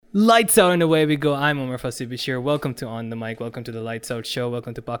Lights out and away we go. I'm Omar Fassi Bashir. Welcome to On the Mic. Welcome to the Lights Out Show.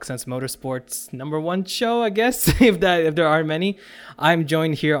 Welcome to Pakistan's Motorsports #1 show, I guess, if there are many. I'm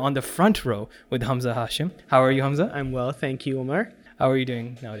joined here on the front row with Hamza Hashim. How are you, Hamza? I'm well, thank you, Omar. How are you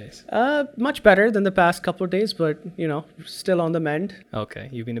doing nowadays? Much better than the past couple of days, but still on the mend. Okay,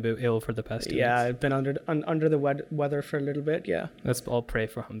 you've been a bit ill for the past 2 Yeah, weeks. I've been under the weather for a little bit. Yeah. Let's all pray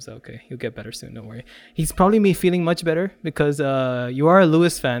for Hamza. Okay, he'll get better soon. Don't worry. He's probably feeling much better because you are a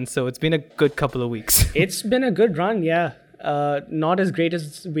Lewis fan, so it's been a good couple of weeks. It's been a good run, yeah. Not as great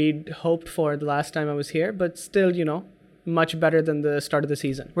as we'd hoped for the last time I was here, but still, much better than the start of the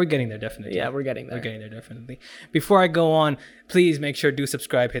season. We're getting there, definitely. Yeah, we're getting there. We're getting there, definitely. Before I go on, please make sure do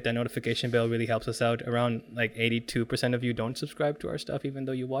subscribe, hit that notification bell. Really helps us out. Around 82% of you don't subscribe to our stuff, even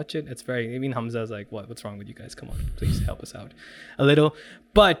though you watch it. It's Hamza's like, what's wrong with you guys? Come on, please help us out a little.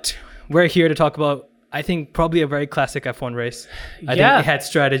 But we're here to talk about, I think, probably a very classic F1 race. I think it had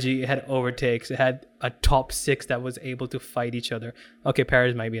strategy, it had overtakes, it had a top 6 that was able to fight each other. Okay,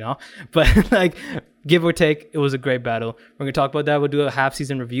 Paris might be now, but give or take, it was a great battle. We're going to talk about that. We'll do a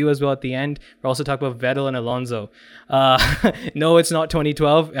half-season review as well at the end. We'll also talk about Vettel and Alonso. No, it's not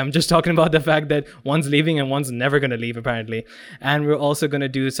 2012. I'm just talking about the fact that one's leaving and one's never going to leave, apparently. And we're also going to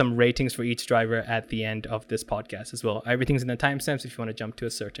do some ratings for each driver at the end of this podcast as well. Everything's in the timestamps if you want to jump to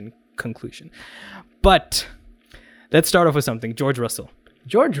a certain conclusion. But let's start off with something. George Russell,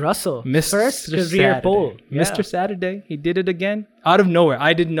 Mr. First career Saturday. pole. Yeah. Mr. Saturday. He did it again. Out of nowhere.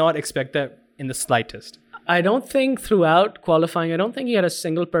 I did not expect that in the slightest. I don't think throughout qualifying, he had a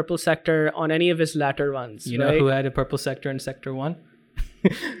single purple sector on any of his latter runs. You know who had a purple sector in Sector 1?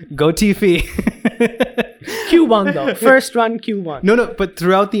 Go Tiffy. Q1 though. First run Q1. No, but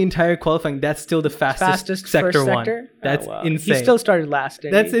throughout the entire qualifying, that's still the fastest Sector first 1. sector? That's insane. He still started last.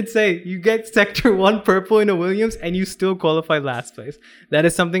 That's insane. You get Sector 1 purple in a Williams and you still qualify last place. That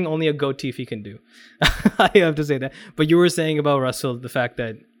is something only a Go Tiffy can do. I have to say that. But you were saying about Russell, the fact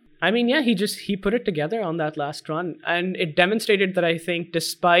that he put it together on that last run, and it demonstrated that I think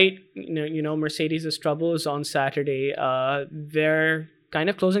despite Mercedes' troubles on Saturday, they're kind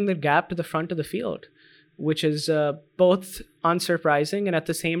of closing the gap to the front of the field, which is both unsurprising and at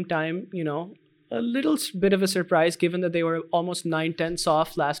the same time, a little bit of a surprise given that they were almost 9/10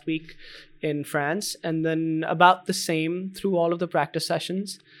 off last week in France, and then about the same through all of the practice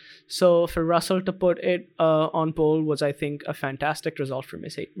sessions. So for Russell to put it on pole was, I think, a fantastic result for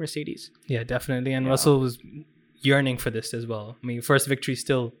Mercedes. Yeah, definitely. And Russell was yearning for this as well. I mean, first victory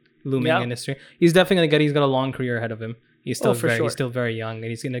still looming in history. He's definitely he's got a long career ahead of him. He's still he's still very young and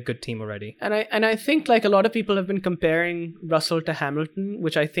he's in a good team already. And I think a lot of people have been comparing Russell to Hamilton,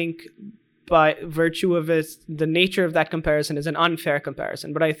 which I think by virtue of the nature of that comparison is an unfair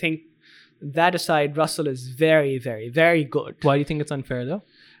comparison. But I think that aside, Russell is very, very, very good. Why do you think it's unfair though?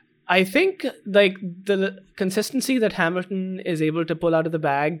 I think the consistency that Hamilton is able to pull out of the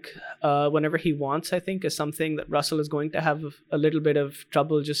bag whenever he wants, I think, is something that Russell is going to have a little bit of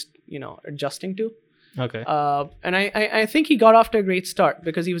trouble just, adjusting to. Okay. And I think he got off to a great start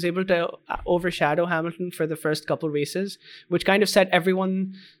because he was able to overshadow Hamilton for the first couple races, which kind of set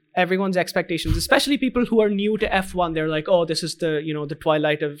everyone's expectations, especially people who are new to F1. They're like, oh, this is the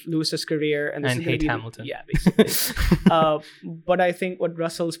twilight of Lewis's career, and this is hate Hamilton. Yeah, basically. But I think what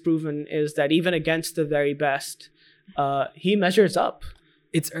Russell's proven is that even against the very best, he measures up.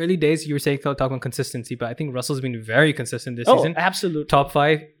 It's early days. You were saying talking about consistency, but I think Russell's been very consistent this season. Absolutely. Top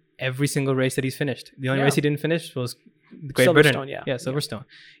 5 every single race that he's finished. The only race he didn't finish was Great Britain. Silverstone.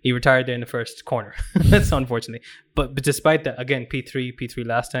 He retired there in the first corner. That's unfortunately. But despite that, again, P3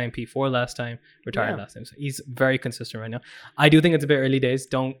 last time, P4 last time, retired last time. So he's very consistent right now. I do think it's a bit early days.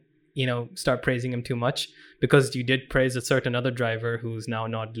 Don't start praising him too much because you did praise a certain other driver who's now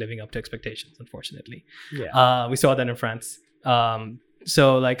not living up to expectations, unfortunately. Yeah. We saw that in France.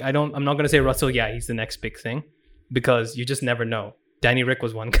 So I'm not gonna say Russell, he's the next big thing because you just never know. Danny Rick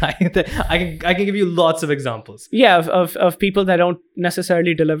was one guy. I can give you lots of examples. Yeah, of people that don't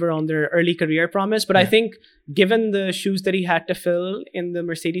necessarily deliver on their early career promise. But I think given the shoes that he had to fill in the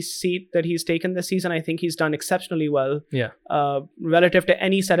Mercedes seat that he's taken this season, I think he's done exceptionally well. Yeah. Relative to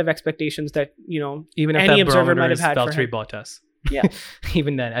any set of expectations that, even if any that observer might have is had for Valtteri him. Bottas. Yeah.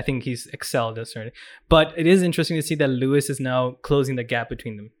 Even then, I think he's excelled at certain. But it is interesting to see that Lewis is now closing the gap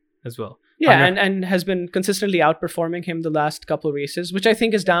between them as well. Yeah, and has been consistently outperforming him the last couple races, which I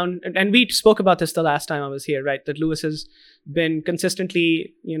think is down. And we spoke about this the last time I was here, right? That Lewis has been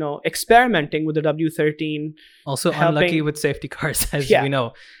consistently, experimenting with the W13. Also unlucky with safety cars, as we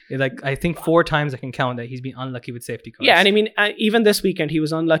know. Like, I think 4 times I can count that he's been unlucky with safety cars. Yeah, and I mean, even this weekend, he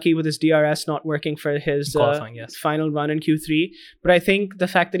was unlucky with his DRS not working for his final run in Q3. But I think the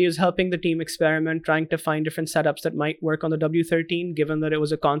fact that he was helping the team experiment, trying to find different setups that might work on the W13, given that it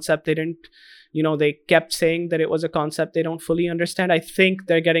was a concept they didn't, they kept saying that it was a concept they don't fully understand. I think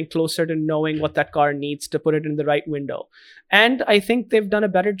they're getting closer to knowing what that car needs to put it in the right window. And I think they've done a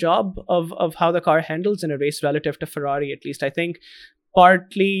better job of how the car handles in a race relative to Ferrari, at least. I think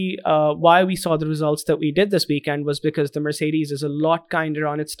partly why we saw the results that we did this weekend was because the Mercedes is a lot kinder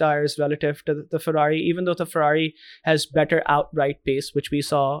on its tires relative to the Ferrari, even though the Ferrari has better outright pace, which we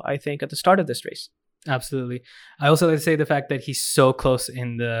saw, I think, at the start of this race. Absolutely. I also like to say the fact that he's so close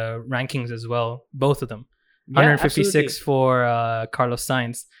in the rankings as well, both of them. 156 for Carlos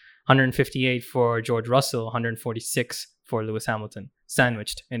Sainz, 158 for George Russell, 146 for Lewis Hamilton,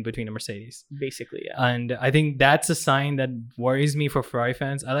 sandwiched in between a Mercedes. Basically, yeah. And I think that's a sign that worries me for Ferrari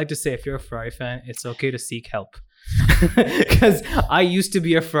fans. I like to say, if you're a Ferrari fan, it's okay to seek help. Because I used to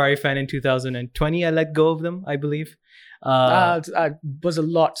be a Ferrari fan in 2020. I let go of them, I believe. It was a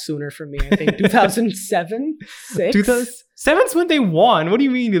lot sooner for me. I think 2007, 6. 2007's when they won. What do you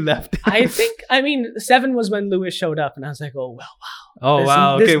mean you left? I think, 7 was when Lewis showed up, and I was like, oh, well, wow. Oh,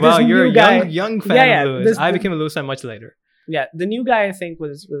 wow. Okay, wow. You're a young fan of Lewis. I became a Lewis fan much later. Yeah, the new guy, I think,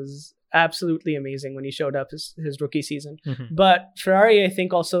 was absolutely amazing when he showed up his rookie season. Mm-hmm. But Ferrari, I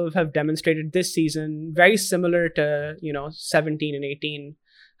think, also have demonstrated this season, very similar to, 17 and 18,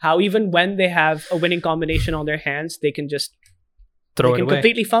 how even when they have a winning combination on their hands, they can just throw it away.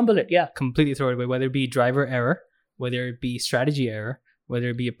 Completely fumble it. Yeah. Completely throw it away, whether it be driver error, whether it be strategy error, whether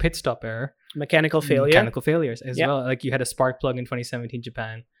it be a pit stop error. Mechanical failures as well. Like, you had a spark plug in 2017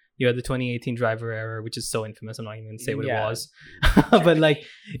 Japan. You had the 2018 driver error, which is so infamous. I'm not even going to say what it was. But like,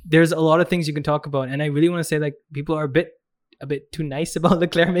 there's a lot of things you can talk about. And I really want to say, like, people are a bit too nice about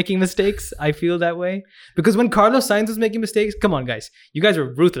Leclerc making mistakes. I feel that way. Because when Carlos Sainz was making mistakes, come on, guys. You guys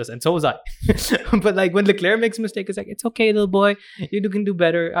were ruthless, and so was I. But like, when Leclerc makes a mistake, it's like, it's okay, little boy. You can do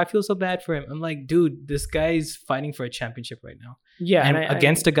better. I feel so bad for him. I'm like, dude, this guy's fighting for a championship right now. Yeah. And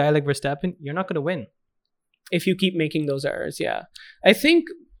against a guy like Verstappen, you're not going to win. If you keep making those errors, yeah. I think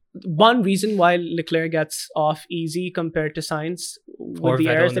one reason why Leclerc gets off easy compared to Sainz with the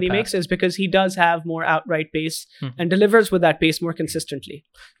errors that he makes is because he does have more outright pace and delivers with that pace more consistently.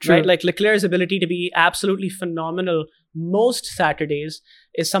 True. Right? Like, Leclerc's ability to be absolutely phenomenal most Saturdays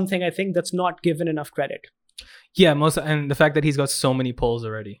is something I think that's not given enough credit. Yeah, and the fact that he's got so many poles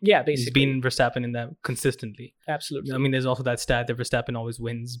already. Yeah, basically. He's been Verstappen in that consistently. Absolutely. I mean, there's also that stat that Verstappen always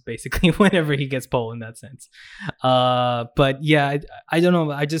wins basically whenever he gets pole in that sense. But yeah, I don't know.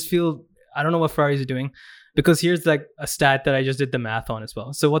 I don't know what Ferraris are doing, because here's like a stat that I just did the math on as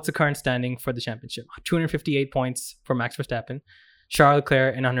well. So what's the current standing for the championship? 258 points for Max Verstappen, Charles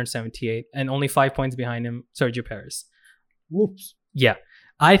Leclerc in 178, and only 5 points behind him, Sergio Perez. Whoops. Yeah.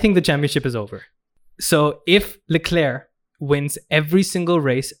 I think the championship is over. So if Leclerc wins every single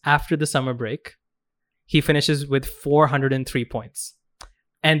race after the summer break, he finishes with 403 points.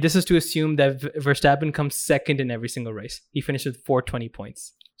 And this is to assume that Verstappen comes second in every single race. He finishes with 420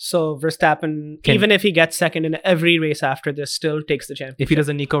 points. So Verstappen, even if he gets second in every race after this, still takes the championship. If he does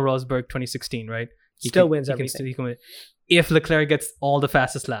a Nico Rosberg 2016, right? Still wins everything. He can win. If Leclerc gets all the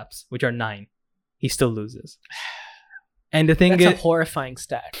fastest laps, which are 9, he still loses. And the thing is, that's a horrifying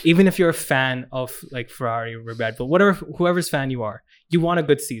stat. Even if you're a fan of like Ferrari or Red Bull, whoever's fan you are, you want a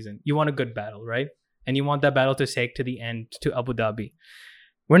good season. You want a good battle, right? And you want that battle to take to the end, to Abu Dhabi.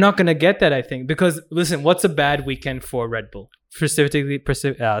 We're not going to get that, I think, because listen, what's a bad weekend for Red Bull? Specifically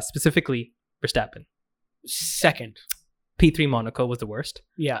Verstappen. Second. P3 Monaco was the worst.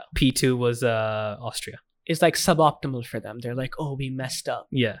 Yeah. P2 was Austria. It's like suboptimal for them. They're like, oh, we messed up.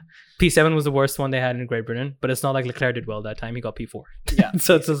 Yeah. P7 was the worst one they had in Great Britain, but it's not like Leclerc did well that time. He got P4. Yeah.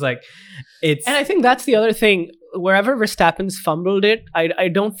 So it's just like, it's... And I think that's the other thing. Wherever Verstappen's fumbled it, I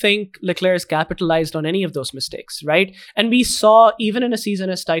don't think Leclerc's capitalized on any of those mistakes, right? And we saw, even in a season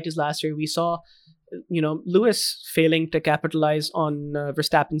as tight as last year, we saw, Lewis failing to capitalize on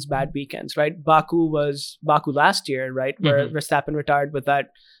Verstappen's bad weekends, right? Baku last year, right? Where Verstappen retired with that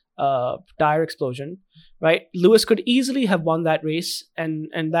tire explosion, right? Lewis could easily have won that race and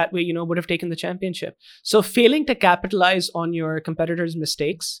that way, would have taken the championship. So failing to capitalize on your competitor's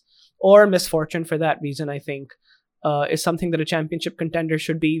mistakes or misfortune for that reason, I think, is something that a championship contender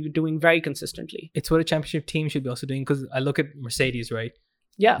should be doing very consistently. It's what a championship team should be also doing, because I look at Mercedes, right?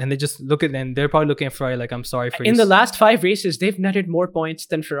 Yeah. And they just look at and they're probably looking at Ferrari like, I'm sorry for In the last 5 races, they've netted more points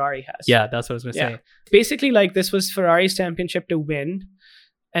than Ferrari has. Yeah, that's what I was gonna say. Basically, like, this was Ferrari's championship to win,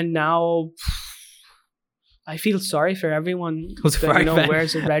 and now I feel sorry for everyone Who's a that Ferrari fan.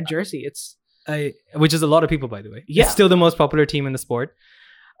 wears a red jersey. Which is a lot of people, by the way. Yeah. It's still the most popular team in the sport.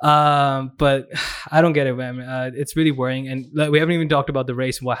 But I don't get it, man. It's really worrying. And like, we haven't even talked about the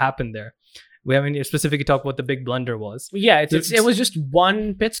race and what happened there. We haven't specifically talked what the big blunder was. Yeah, it was just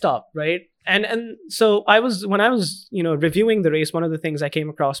one pit stop, right? And so when I was reviewing the race, one of the things I came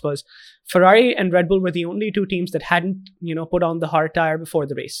across was Ferrari and Red Bull were the only two teams that hadn't put on the hard tire before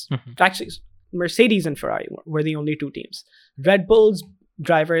the race. Mhm. Actually, Mercedes and Ferrari were the only two teams. Red Bull's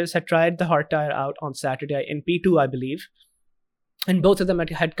drivers had tried the hard tire out on Saturday in P2, I believe, and both of them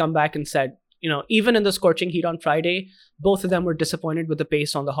had come back and said, even in the scorching heat on Friday, both of them were disappointed with the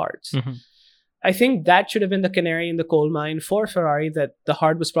pace on the hards. Mhm. I think that should have been the canary in the coal mine for Ferrari, that the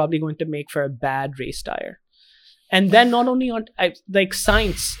hard was probably going to make for a bad race tire. And then not only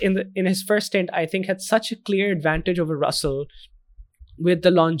Sainz in his first stint, I think had such a clear advantage over Russell with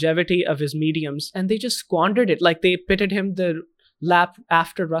the longevity of his mediums, and they just squandered it. Like, they pitted him the lap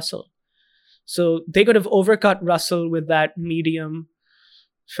after Russell. So they could have overcut Russell with that medium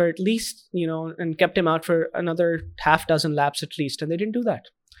for at least, and kept him out for another half dozen laps at least, and they didn't do that.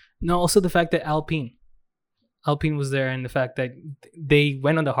 No, also the fact that Alpine was there, and the fact that they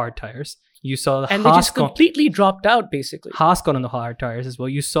went on the hard tires. You saw and they just completely dropped out, basically. Haas got on the hard tires as well.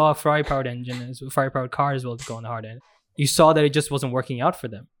 You saw a Ferrari-powered Ferrari-powered car as well to go on the hard end. You saw that it just wasn't working out for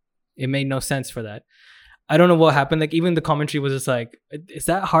them. It made no sense for that. I don't know what happened. Like, even the commentary was just like, is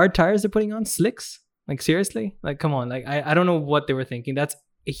that hard tires they're putting on? Slicks? Like, seriously? Like, come on. Like, I don't know what they were thinking. That's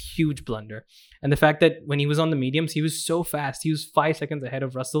a huge blunder. And the fact that when he was on the mediums, he was so fast. He was 5 seconds ahead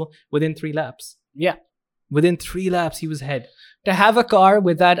of Russell within 3 laps. Yeah. Within 3 laps, he was ahead. To have a car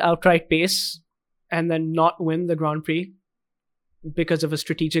with that outright pace and then not win the Grand Prix because of a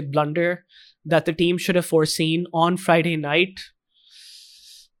strategic blunder that the team should have foreseen on Friday night,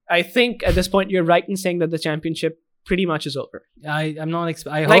 I think at this point you're right in saying that the championship pretty much is over. I'm not...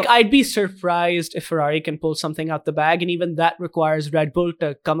 I'd be surprised if Ferrari can pull something out the bag, and even that requires Red Bull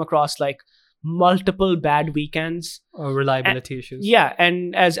to come across multiple bad weekends. Or reliability issues. Yeah,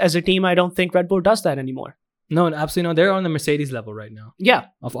 and as a team, I don't think Red Bull does that anymore. No, absolutely no. They're on the Mercedes level right now. Yeah.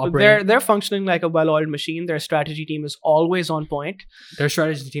 Of operating. They're functioning like a well-oiled machine. Their strategy team is always on point. Their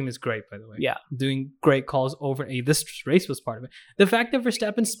strategy team is great, by the way. Yeah. Doing great calls over... This race was part of it. The fact that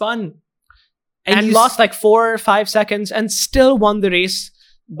Verstappen spun... And lost 4 or 5 seconds and still won the race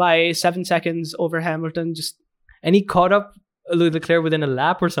by 7 seconds over Hamilton. And he caught up Leclerc within a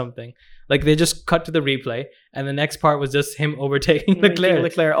lap or something. Like, they just cut to the replay, and the next part was just him overtaking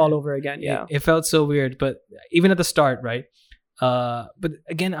Leclerc all over again. Yeah, it felt so weird. But even at the start, right? But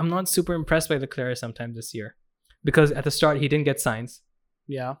again, I'm not super impressed by Leclerc sometimes this year, because at the start he didn't get Sainz.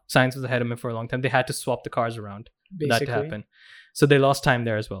 Yeah, Sainz was ahead of him for a long time. They had to swap the cars around for that to happen, so they lost time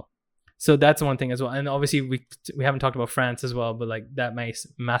there as well. So that's one thing as well. And obviously we haven't talked about France as well, but that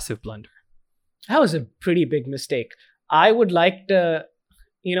massive blunder. That was a pretty big mistake. I would like to,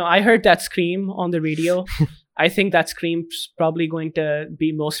 I heard that scream on the radio. I think that scream's probably going to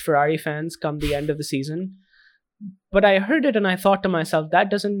be most Ferrari fans come the end of the season. But I heard it and I thought to myself,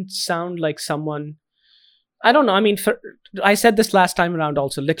 that doesn't sound like someone... I don't know. I mean, I said this last time around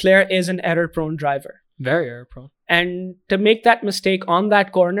also. Leclerc is an error-prone driver. Very error-prone. And to make that mistake on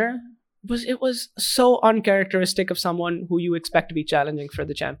that corner... It was so uncharacteristic of someone who you expect to be challenging for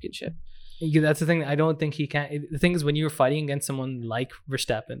the championship. Yeah, that's the thing. I don't think he can. The thing is, when you're fighting against someone like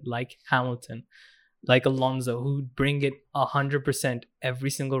Verstappen, like Hamilton, like Alonso, who bring it 100% every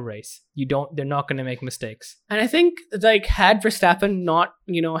single race, they're not going to make mistakes. And I think had Verstappen not,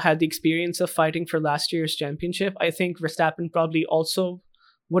 had the experience of fighting for last year's championship, I think Verstappen probably also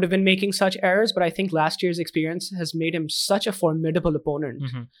would have been making such errors. But I think last year's experience has made him such a formidable opponent.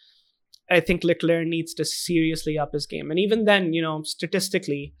 Mm-hmm. I think Leclerc needs to seriously up his game. And even then,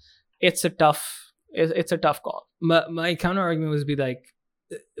 statistically, it's a tough call. My counter argument would be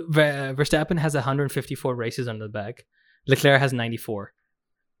Verstappen has 154 races under the bag. Leclerc has 94.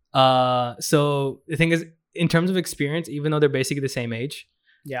 So the thing is, in terms of experience, even though they're basically the same age,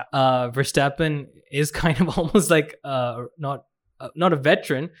 yeah, Verstappen is kind of almost not a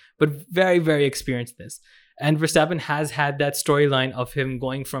veteran, but very, very experienced in this. And Verstappen has had that storyline of him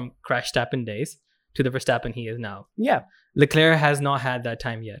going from Crashtappen days to the Verstappen he is now. Yeah. Leclerc has not had that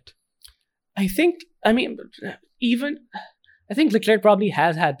time yet. I think Leclerc probably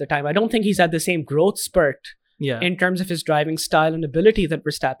has had the time. I don't think he's had the same growth spurt in terms of his driving style and ability that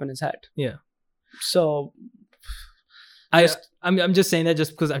Verstappen has had. Yeah. So I'm just saying that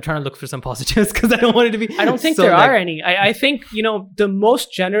just because I'm trying to look for some positives because I don't want it to be. I don't think so, there like, are any. I think, the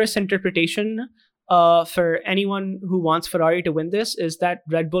most generous interpretation for anyone who wants Ferrari to win this is that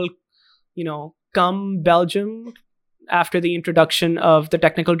Red Bull, come Belgium after the introduction of the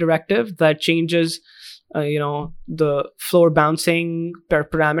technical directive that changes, the floor bouncing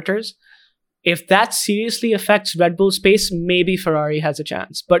parameters. If that seriously affects Red Bull's pace, maybe Ferrari has a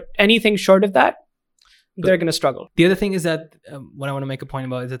chance. But anything short of that, they're going to struggle. The other thing is that what I want to make a point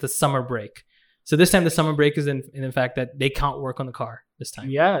about is that the summer break. So this time the summer break is in the fact that they can't work on the car this time.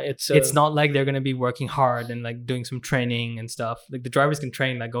 Yeah, it's not like they're going to be working hard and like doing some training and stuff. Like the drivers can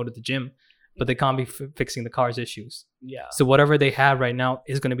train, like go to the gym, but they can't be fixing the car's issues. Yeah. So whatever they have right now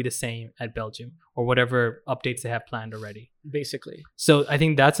is going to be the same at Belgium or whatever updates they have planned already. Basically. So I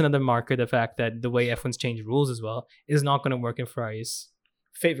think that's another marker, the fact that the way F1's changed rules as well is not going to work in Ferrari's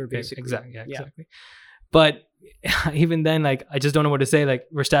favor, basically. Exactly. Yeah, exactly. But even then, like, I just don't know what to say. Like,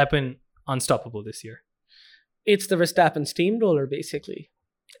 Verstappen, unstoppable this year. It's the Verstappen steamroller, basically.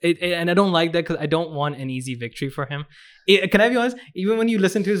 And I don't like that because I don't want an easy victory for him. Can I be honest? Even when you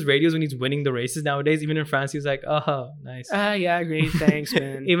listen to his radios when he's winning the races nowadays, even in France, he's like, "Oh, nice. Yeah, great, thanks,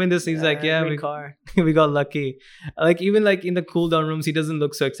 man." Even this, he's like, "Yeah, we got lucky." Like even like in the cool down rooms, he doesn't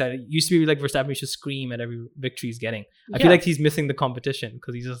look so excited. It used to be like Verstappen used to scream at every victory he's getting. I feel like he's missing the competition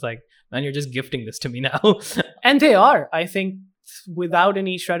because he's just like, "Man, you're just gifting this to me now." And they are. I think without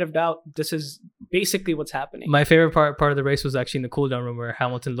any shred of doubt, this is basically what's happening. My favorite part of the race was actually in the cool down room where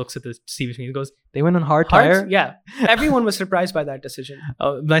Hamilton looks at the TV screen and goes, "They went on hard tire?" Yeah. Everyone was surprised by that decision.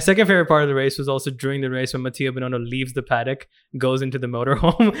 My second favorite part of the race was also during the race when Matteo Binotto leaves the paddock, goes into the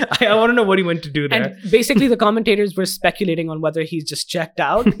motorhome. I want to know what he went to do there. And basically the commentators were speculating on whether he's just checked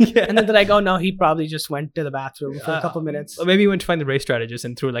out. Yeah. And then they're like, "Oh no, he probably just went to the bathroom for a couple minutes." Or maybe he went to find the race strategist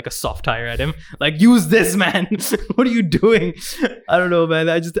and threw like a soft tire at him. Like, "Use this, man." What are you doing? I don't know, man.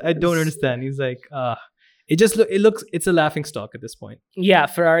 I don't understand. He's like, it's a laughing stock at this point. Yeah,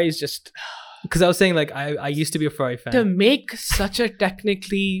 Ferrari's just... Because I was saying, like, I used to be a Ferrari fan. To make such a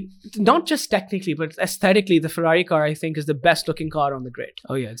not just technically, but aesthetically, the Ferrari car, I think, is the best looking car on the grid.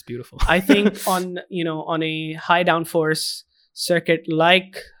 Oh yeah, it's beautiful. I think on a high downforce circuit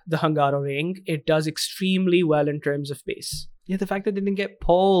like the Hungaroring, it does extremely well in terms of pace. Yeah, the fact that they didn't get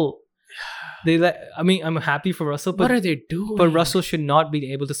pole. I'm happy for Russell, but what are they doing? But Russell should not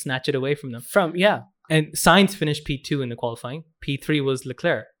be able to snatch it away from them. And Sainz finished P2 in the qualifying. P3 was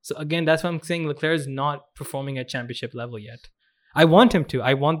Leclerc. So again, that's why I'm saying Leclerc is not performing at championship level yet. I want him to.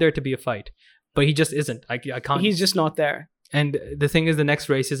 I want there to be a fight, but he just isn't. I can't. He's just not there. And the thing is, the next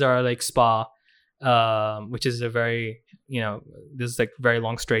races are like Spa, which is a very this is like very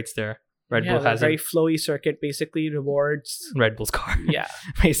long straights there. Red Bull has a very flowy circuit, basically rewards Red Bull's car. Yeah,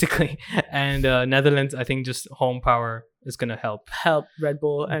 basically. And Netherlands, I think just home power is going to help Red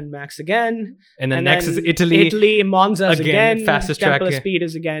Bull and Max again. And then next is Italy, Monza again. Fastest track. Temple Speed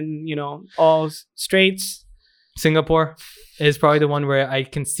is again, all straights. Singapore is probably the one where I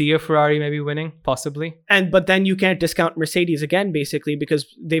can see a Ferrari maybe winning, possibly. But then you can't discount Mercedes again, basically, because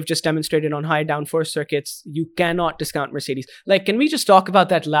they've just demonstrated on high downforce circuits, you cannot discount Mercedes. Like, can we just talk about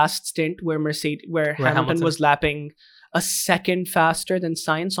that last stint where Hamilton was lapping a second faster than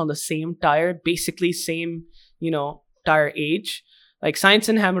Sainz on the same tire, basically same, tire age? Like, Sainz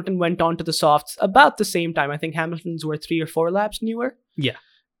and Hamilton went on to the softs about the same time. I think Hamilton's were 3 or 4 laps newer. Yeah.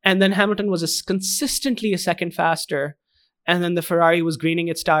 And then Hamilton was consistently a second faster. And then the Ferrari was greening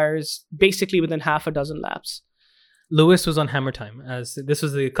its tires basically within half a dozen laps. Lewis was on hammer time, as this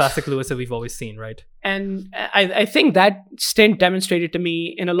was the classic Lewis that we've always seen, right? And I think that stint demonstrated to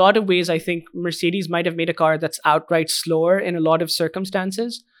me, in a lot of ways, I think Mercedes might have made a car that's outright slower in a lot of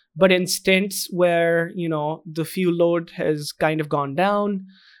circumstances. But in stints where, the fuel load has kind of gone down,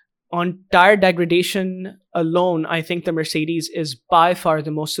 on tire degradation alone, I think the Mercedes is by far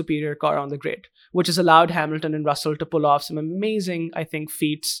the most superior car on the grid, which has allowed Hamilton and Russell to pull off some amazing, I think,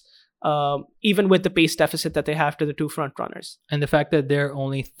 feats, even with the pace deficit that they have to the two front runners. And the fact that they're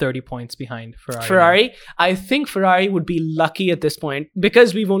only 30 points behind Ferrari. I think Ferrari would be lucky at this point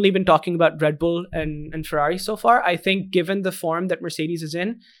because we've only been talking about Red Bull and Ferrari so far. I think given the form that Mercedes is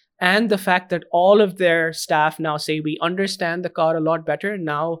in, and the fact that all of their staff now say we understand the car a lot better,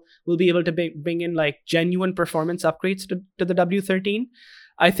 now we'll be able to bring in like genuine performance upgrades to the W13.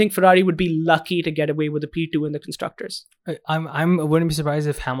 I think Ferrari would be lucky to get away with a P2 in the constructors. I wouldn't be surprised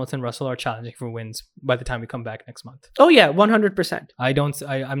if Hamilton and Russell are challenging for wins by the time we come back next month. Oh yeah, 100%.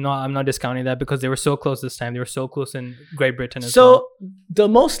 I'm not discounting that because they were so close this time. They were so close in Great Britain as So well. the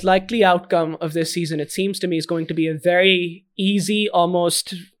most likely outcome of this season, it seems to me, is going to be a very easy,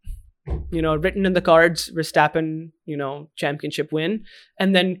 almost written in the cards, Verstappen, championship win,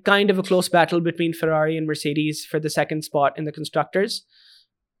 and then kind of a close battle between Ferrari and Mercedes for the second spot in the constructors.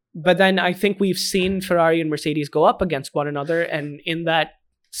 But then I think we've seen Ferrari and Mercedes go up against one another, and in that,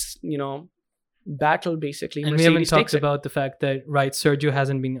 battle, basically, and Mercedes we haven't talked takes it. about the fact that, right, Sergio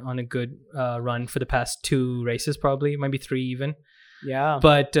hasn't been on a good run for the past 2 races, probably, maybe 3 even. Yeah.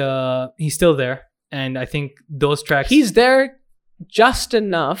 But he's still there. And I think those tracks... He's there just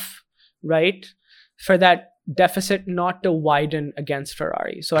enough, right, for that deficit not to widen against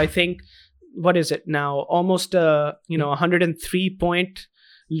Ferrari. So I think, what is it now? Almost a 103 point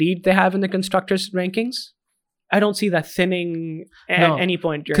lead they have in the constructors rankings. I don't see that thinning at any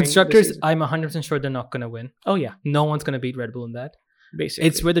point during constructors. the season. I'm 100% sure they're not going to win. Oh yeah, No one's going to beat Red Bull in that. basically.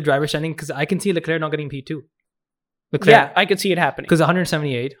 It's where the driver's shining, because I can see Leclerc not getting P2. Leclerc, Yeah, I could see it happening. because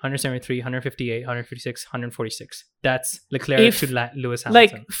 178, 173, 158, 156, 146. That's Leclerc If- to Lewis Hamilton.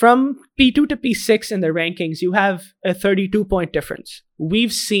 Like from P2 to P6 in the rankings, you have a 32 point difference.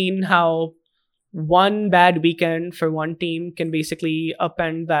 We've seen how one bad weekend for one team can basically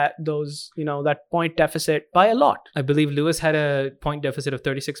upend that point deficit by a lot. I believe Lewis had a point deficit of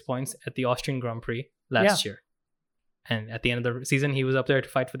 36 points at the Austrian Grand Prix last year. And at the end of the season, he was up there to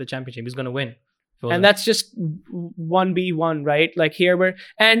fight for the championship. He was going to win. And that's just 1v1, right? Like here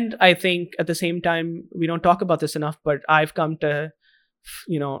and I think at the same time, we don't talk about this enough, but I've come to,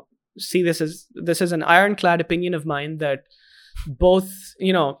 see this is an ironclad opinion of mine that both,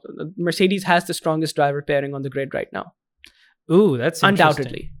 Mercedes has the strongest driver pairing on the grid right now. Ooh, that's interesting.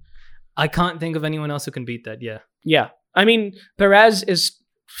 Undoubtedly. I can't think of anyone else who can beat that. Yeah. Yeah. I mean, Perez is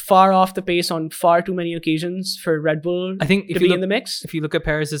far off the pace on far too many occasions for Red Bull I think to if be you in the look, mix. if you look at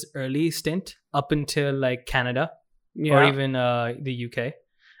Perez's early stint up until like Canada Yeah. or even the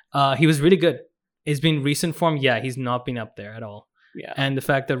UK, he was really good. It's been recent form. Yeah, he's not been up there at all. Yeah. And the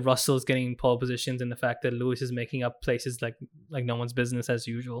fact that Russell's getting pole positions and the fact that Lewis is making up places like no one's business as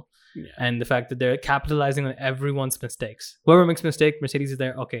usual. Yeah. And the fact that they're capitalizing on everyone's mistakes. Whoever makes a mistake, Mercedes is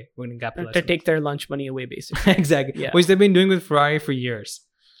there. Okay, we're going to capitalize. To take their lunch money away, basically. exactly. Yeah. Which they've been doing with Ferrari for years.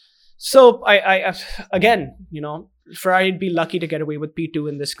 So I again, Ferrari'd be lucky to get away with P2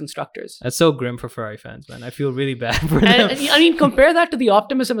 in this constructors. That's so grim for Ferrari fans, man. I feel really bad for them. And I mean, compare that to the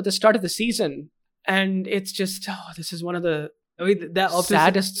optimism at the start of the season, and it's just this is one of the that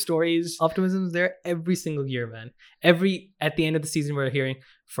saddest stories. Optimism is there every single year, man. At the end of the season, we're hearing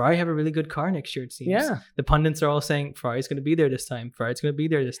Ferrari have a really good car next year, it seems. Yeah. The pundits are all saying Ferrari's going to be there this time. Ferrari's going to be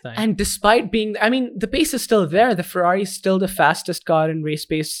there this time. And despite being, the pace is still there. The Ferrari is still the fastest car in race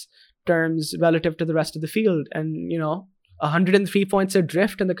pace terms relative to the rest of the field, and 103 points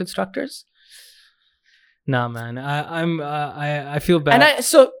adrift in the constructors. Nah, man. I feel bad.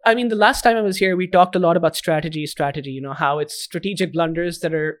 And the last time I was here, we talked a lot about strategy, how it's strategic blunders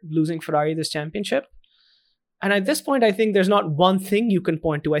that are losing Ferrari this championship. And at this point, I think there's not one thing you can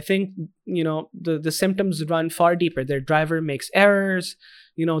point to. I think, the symptoms run far deeper. Their driver makes errors.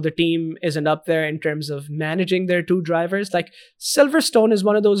 The team isn't up there in terms of managing their two drivers. Like Silverstone is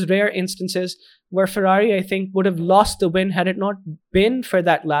one of those rare instances where Ferrari, I think, would have lost the win had it not been for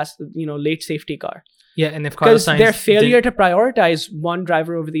that last, late safety car. Yeah, and if Carlos Because Sainz their failure to prioritize one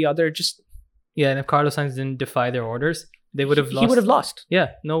driver over the other and if Carlos Sainz didn't defy their orders, they would have lost. He would have lost. Yeah,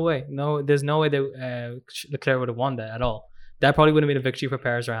 no way. No, there's no way that Leclerc would have won that at all. That probably would have been a victory for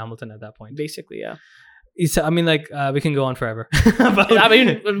Perez or Hamilton at that point. Basically, yeah. We can go on forever.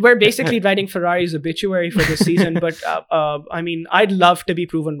 We're basically writing Ferrari's obituary for this season, but I'd love to be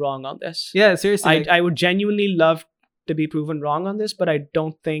proven wrong on this. Yeah, seriously. I would genuinely love to be proven wrong on this, but I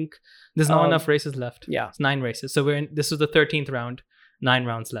don't think there's not enough races left. Yeah. It's 9 races. So this was the 13th round, 9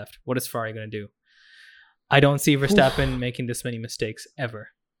 rounds left. What is Ferrari going to do? I don't see Verstappen making this many mistakes ever.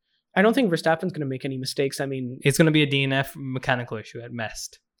 I don't think Verstappen's going to make any mistakes. It's going to be a DNF mechanical issue at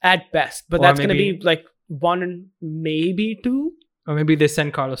best. At best. But that's going to be like 1, maybe 2. Or maybe they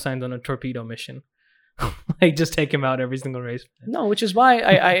send Carlos Sainz on a torpedo mission. Just take him out every single race. No, which is why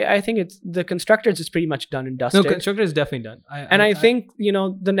I think it's the constructors is pretty much done and dusted. No, constructors is definitely done. I think,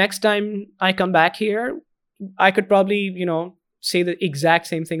 the next time I come back here, I could probably, say the exact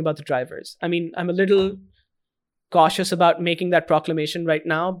same thing about the drivers. I'm a little cautious about making that proclamation right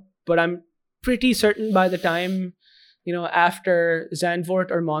now, but I'm pretty certain by the time, after Zandvoort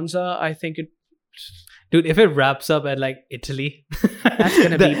or Monza, I think it... Dude, if it wraps up at like Italy, that's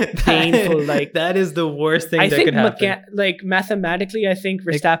gonna be painful. Like that is the worst thing that could happen. Mathematically, I think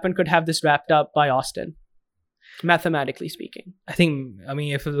Verstappen could have this wrapped up by Austin. Mathematically speaking,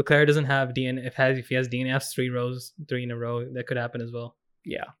 if Leclerc doesn't have if he has DNFs 3 in a row, that could happen as well.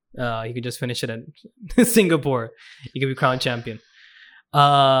 Yeah, he could just finish it at Singapore. He could be crowned champion.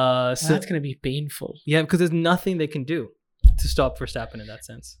 So That's gonna be painful. yeah, because there's nothing they can do to stop Verstappen in that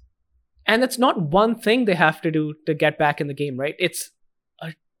sense. And it's not one thing they have to do to get back in the game, right? It's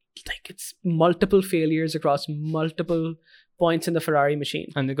it's multiple failures across multiple points in the Ferrari machine.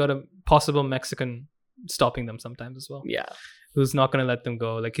 And they got a possible Mexican stopping them sometimes as well, Yeah. who's not going to let them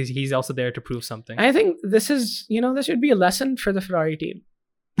go. Like he's also there to prove something. I think this should be a lesson for the Ferrari team.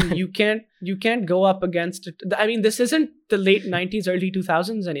 You can't go up against it. I mean, this isn't the late 90s, early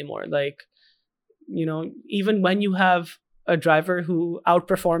 2000s anymore. Like, even when you have a driver who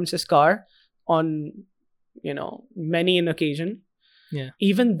outperforms his car on, many an occasion, Yeah.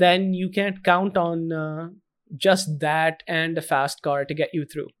 even then you can't count on just that and a fast car to get you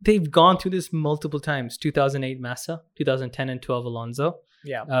through. They've gone through this multiple times. 2008 Massa, 2010 and 12 Alonso.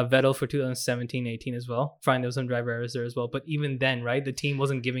 Yeah. Vettel for 2017, 18 as well. Fine, there was some driver errors there as well. But even then, right, the team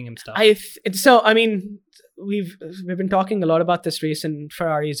wasn't giving him stuff. I mean, we've been talking a lot about this race in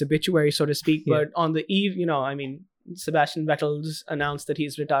Ferrari's obituary, so to speak. Yeah. But on the eve, Sebastian Vettel's announced that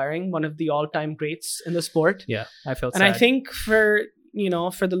he's retiring, one of the all-time greats in the sport. Yeah, I felt And sad. I think for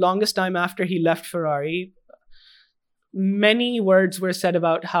the longest time after he left Ferrari, many words were said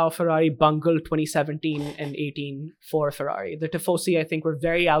about how Ferrari bungled 2017 and 18 for Ferrari. The Tifosi, I think, were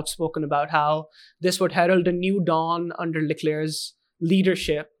very outspoken about how this would herald a new dawn under Leclerc's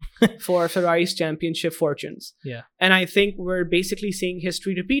leadership for Ferrari's championship fortunes. Yeah. And I think we're basically seeing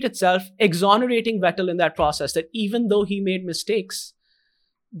history repeat itself, exonerating Vettel in that process, that even though he made mistakes,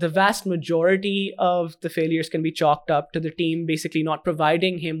 the vast majority of the failures can be chalked up to the team basically not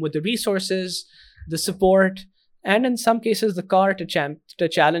providing him with the resources, the support, and in some cases the car to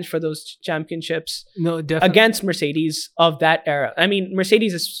challenge for those championships No, definitely. against Mercedes of that era. I mean,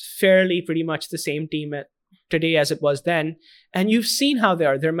 Mercedes is fairly pretty much the same team today as it was then. And you've seen how they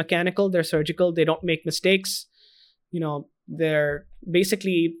are. They're mechanical, they're surgical, they don't make mistakes. They're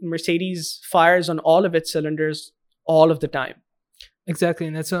basically, Mercedes fires on all of its cylinders all of the time. Exactly,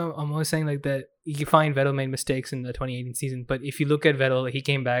 and that's what I'm always saying. Like that, you find Vettel made mistakes in the 2018 season, but if you look at Vettel, he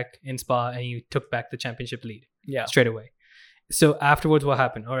came back in Spa and he took back the championship lead Yeah. straight away. So afterwards, what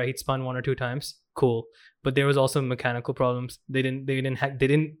happened? All right, he spun one or two times, cool, but there was also mechanical problems. They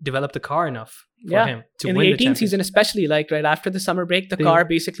didn't develop the car enough for him to in win the the 18 championship. season, especially, like right after the summer break, the They- car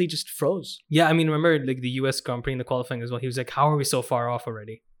basically just froze. Yeah, I mean, remember like the US Grand Prix in the qualifying as well. He was like, "How are we so far off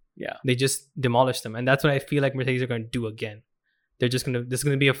already?" Yeah. They just demolished them, and that's what I feel like Mercedes are going to do again. They're just gonna. This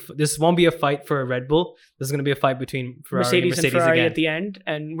won't be a fight for a Red Bull. This is gonna be a fight between Ferrari Mercedes and and Mercedes Ferrari again. at the end,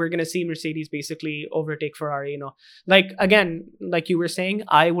 and we're gonna see Mercedes basically overtake Ferrari. Like again, like you were saying,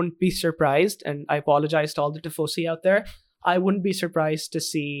 I wouldn't be surprised, and I apologize to all the Tifosi out there. I wouldn't be surprised to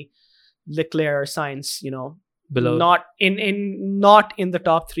see Leclerc or Sainz, Below. not in the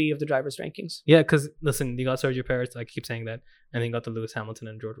top 3 of the drivers' rankings. Yeah, because listen, you got Sergio Perez. I keep saying that, and then you got the Lewis Hamilton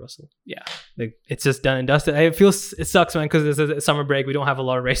and George Russell. Yeah. Like it's just done and dusted. I feel it sucks, man, because this is a summer break. We don't have a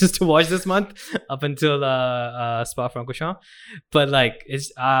lot of races to watch this month up until Spa-Francorchamps. But like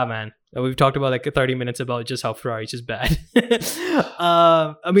it's man, we've talked about like 30 minutes about just how Ferrari is just bad.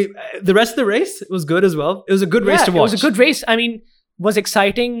 I mean, the rest of the race was good as well. It was a good race to watch. It was a good race. I mean, was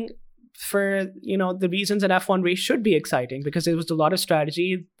exciting for the reasons an F1 race should be exciting, because it was a lot of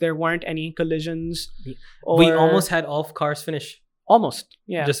strategy. There weren't any collisions. We almost had all cars finish. Almost,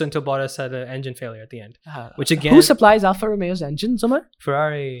 yeah. Just until Bottas had an engine failure at the end, Uh, which again, who supplies Alfa Romeo's engine, Zumar?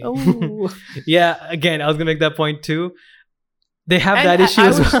 Ferrari. Oh. Yeah, again, I was gonna make that point too. They have And that issue I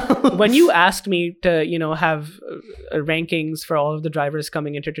as was- well. When you asked me to, have rankings for all of the drivers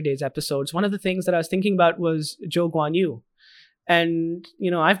coming into today's episodes, one of the things that I was thinking about was Zhou Guanyu. And,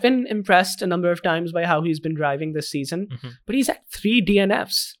 I've been impressed a number of times by how he's been driving this season, Mhm. but he's at 3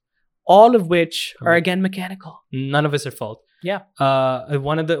 DNFs, all of which are Right. again mechanical. None of it's their fault. Yeah.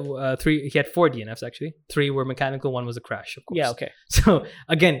 One of the 3, he had 4 DNFs actually. 3 were mechanical. 1 was a crash, of course. Yeah, okay. So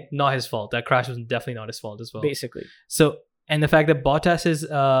again, not his fault. That crash was definitely not his fault as well. Basically. So, and the fact that Bottas's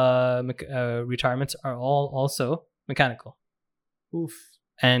retirements are all also mechanical. Oof.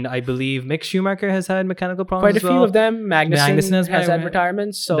 And I believe Mick Schumacher has had mechanical problems Quite a as few well. of them. Magnussen has had had-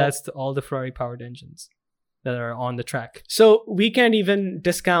 retirements. So That's all the Ferrari powered engines that are on the track. So we can't even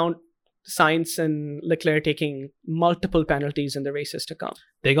discount Sainz and Leclerc taking multiple penalties in the races to come.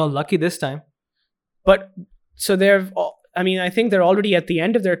 They got lucky this time. But so I think they're already at the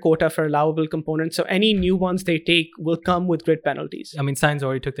end of their quota for allowable components. So any new ones they take will come with grid penalties. I mean, Sainz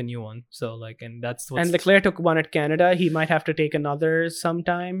already took the new one. So like, and that's what's... And Leclerc took one at Canada. He might have to take another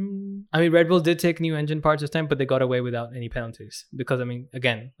sometime. I mean, Red Bull did take new engine parts this time, but they got away without any penalties. Because, I mean,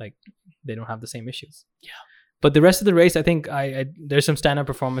 again, like, they don't have the same issues. Yeah. But the rest of the race, I think there's some stand-up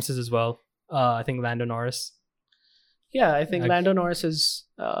performances as well. I think Lando Norris. Yeah, I think Like- Lando Norris is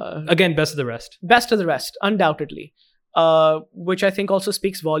Again, best of the rest. best of the rest, undoubtedly. Which I think also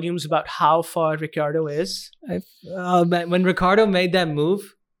speaks volumes about how far Ricciardo is. Man, when Ricardo made that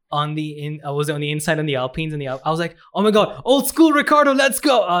move I was on the inside on the Alpines I was like, oh my god, old school Ricardo, let's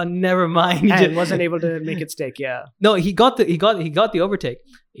go. Oh, never mind. He And just- wasn't able to make it stick. Yeah. No, he got the overtake.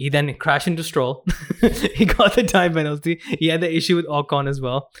 He then crashed into Stroll. He got the time penalty. He had the issue with Ocon as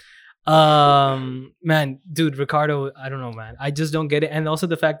well. Man, dude, Ricardo, I don't know, man. I just don't get it. And also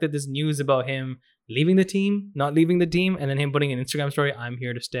the fact that this news about him leaving the team, not leaving the team, and then him putting an Instagram story, I'm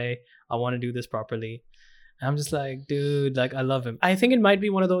here to stay. I want to do this properly. I'm just like, dude, like I love him. I think it might be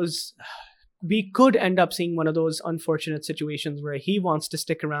one of those. We could end up seeing one of those unfortunate situations where he wants to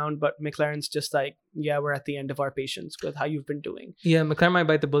stick around, but McLaren's just like, yeah, we're at the end of our patience with how you've been doing. Yeah, McLaren might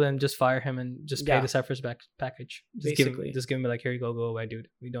bite the bullet and just fire him and just pay Yeah. the severance package. Basically. Just give him like, here you go away, dude.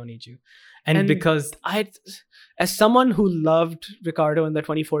 We don't need you. And And because As someone who loved Ricardo in the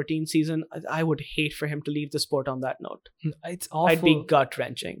 2014 season, I would hate for him to leave the sport on that note. it's awful. I'd be gut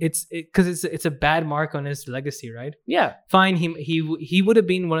wrenching. Because it's a bad mark on his legacy, right? Yeah, Fine, he would have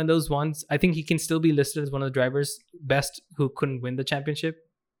been one of those ones. I think he can still be listed as one of the drivers best who couldn't win the championship.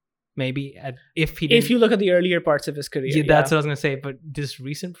 Maybe if he didn't. if you look at the earlier parts of his career, yeah, that's what I was gonna say. But just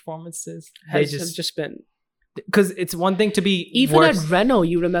recent performances, they have just been. because it's one thing to be Even worse. at Renault,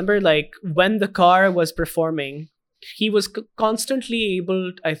 you remember, like when the car was performing, he was constantly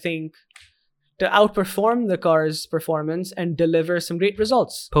able, I think, to outperform the car's performance and deliver some great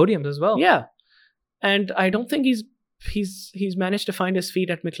results. Podiums as well. Yeah, and I don't think he's managed to find his feet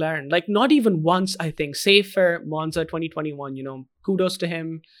at McLaren. Like not even once, I think. Save for Monza 2021. Kudos to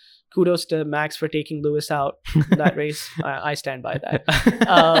him. Kudos to Max for taking Lewis out that race. I stand by that.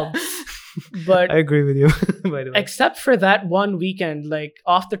 But I agree with you. By the way, except for that one weekend, like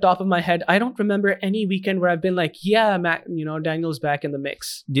off the top of my head, I don't remember any weekend where I've been like, yeah, Daniel's back in the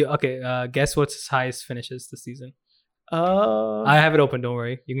mix. guess what's his highest finishes this season? Uh, I have it open. Don't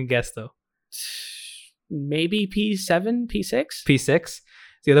worry. You can guess though. maybe P7, P6. P6.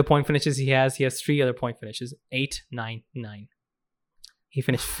 The other point finishes he has 3 other point finishes. 8, 9, 9. He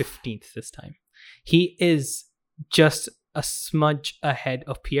finished 15th this time. He is just a smudge ahead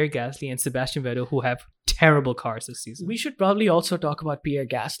of Pierre Gasly and Sebastian Vettel, who have terrible cars this season. We should probably also talk about Pierre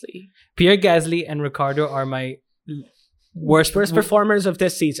Gasly. Pierre Gasly and Ricciardo are my worst performers of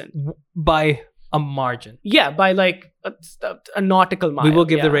this season. by a margin. Yeah, by like a nautical mile. We will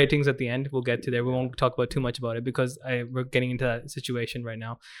give yeah. the ratings at the end. We'll get to there. We won't talk about too much about it because we're getting into that situation right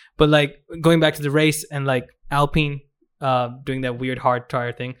now. But like going back to the race and like Alpine doing that weird hard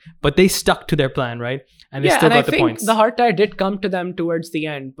tire thing, but they stuck to their plan, right? And they still got the points. The hard tire did come to them towards the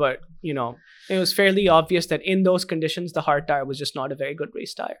end, but it was fairly obvious that in those conditions, the hard tire was just not a very good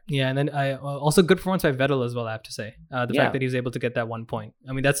race tire. Yeah, and then also good performance by Vettel as well, I have to say. The fact that he was able to get that 1 point.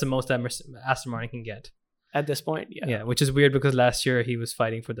 I mean, that's the most that Aston Martin can get. At this point, yeah. Yeah, which is weird because last year he was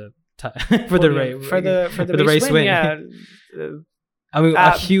fighting for the race win. Yeah. I mean,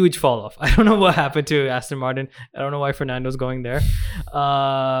 a huge fall off. I don't know what happened to Aston Martin. I don't know why Fernando's going there.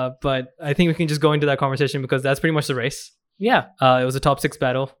 But I think we can just go into that conversation because that's pretty much the race. Yeah. It was a top 6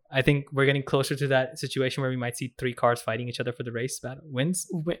 battle. I think we're getting closer to that situation where we might see 3 cars fighting each other for the race battle wins.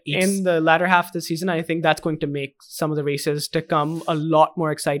 In the latter half of the season, I think that's going to make some of the races to come a lot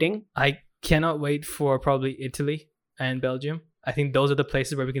more exciting. I cannot wait for probably Italy and Belgium. I think those are the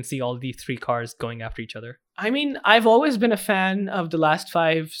places where we can see all these 3 cars going after each other. I mean, I've always been a fan of the last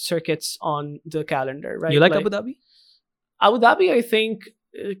 5 circuits on the calendar, right? You like Abu Dhabi? Abu Dhabi, I think,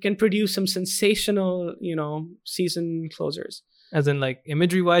 can produce some sensational, season closers. As in like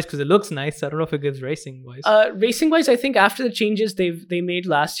imagery wise, because it looks nice. I don't know if it gives racing wise. Racing wise, I think after the changes they made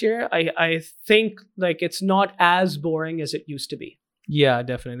last year, I think like it's not as boring as it used to be. Yeah,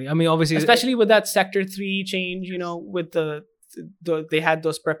 definitely. I mean, obviously, especially with that sector 3 change, with they had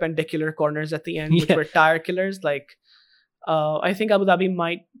those perpendicular corners at the end, which were tire killers. Like, I think Abu Dhabi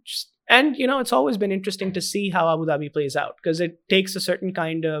might just, and it's always been interesting to see how Abu Dhabi plays out because it takes a certain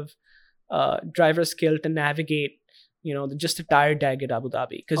kind of driver skill to navigate, just a tire dag at Abu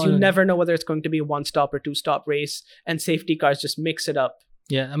Dhabi because you never know whether it's going to be a 1-stop or 2-stop race, and safety cars just mix it up.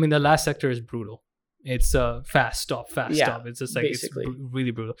 Yeah, I mean the last sector is brutal. It's fast stop. It's just like basically. It's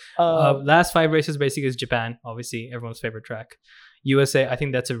really brutal. Last 5 races basically is Japan, obviously everyone's favorite track. USA, I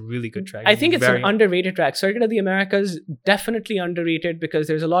think that's a really good track. I think it's an underrated track. Circuit of the Americas, definitely underrated because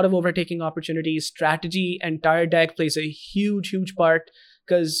there's a lot of overtaking opportunities. Strategy and tire dag plays a huge, huge part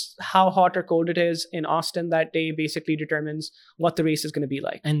because how hot or cold it is in Austin that day basically determines what the race is going to be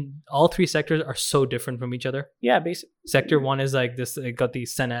like. And all 3 sectors are so different from each other. Yeah, basically. Sector 1 is like this. It got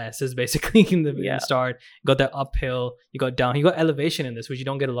these Senna S's basically in the start. Got that uphill. You got down. You got elevation in this, which you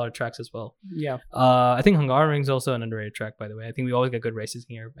don't get a lot of tracks as well. Yeah. I think Hungaroring's also an underrated track, by the way. I think we always get good races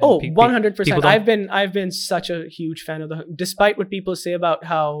here. Oh, 100%. I've been such a huge fan of despite what people say about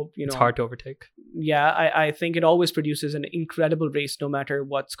how, it's hard to overtake. Yeah, I think it always produces an incredible race no matter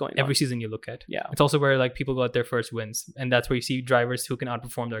what's going on. Every season you look at. Yeah. It's also where like people got their first wins. And that's where you see drivers who can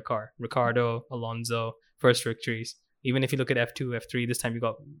outperform their car. Ricardo, Alonso, first victories. Even if you look at F2, F3, this time you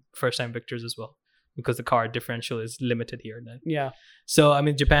got first time victors as well. Because the car differential is limited here then. Yeah. So I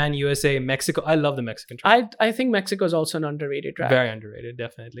mean Japan, USA, Mexico. I love the Mexican track. I think Mexico is also an underrated track. Very underrated,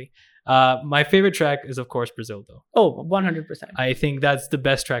 definitely. My favorite track is of course Brazil though. Oh, 100%. I think that's the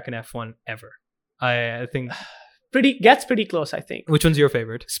best track in F1 ever. I think gets pretty close, I think. Which one's your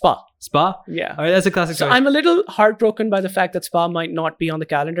favorite? Spa. Yeah. All right, that's a classic. So I'm a little heartbroken by the fact that Spa might not be on the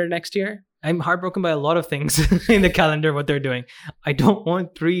calendar next year. I'm heartbroken by a lot of things in the calendar, what they're doing. I don't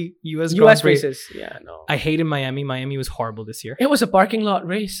want 3 US races. Yeah, no. I hated Miami. Miami was horrible this year. It was a parking lot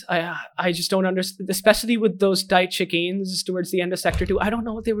race. I just don't understand, especially with those tight chicanes towards the end of Sector 2. I don't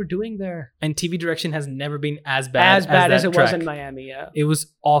know what they were doing there. And TV direction has never been as bad as it was in Miami, yeah. It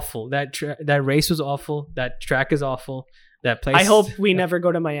was awful. That race was awful. That track is awful. That place. I hope we never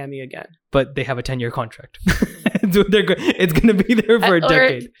go to Miami again. But they have a 10-year contract. It's going to be there for a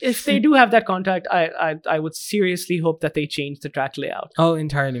decade. If they do have that contract, I would seriously hope that they change the track layout. Oh,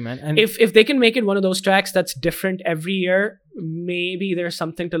 entirely, man. And if they can make it one of those tracks that's different every year, maybe there's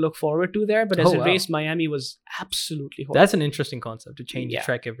something to look forward to there. But as a race, Miami was absolutely horrible. That's an interesting concept, to change the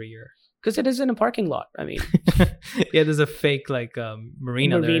track every year. Because it is in a parking lot. I mean, yeah, there's a fake like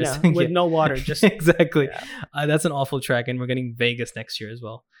marina there with no water. Just exactly. Yeah. That's an awful track, and we're getting Vegas next year as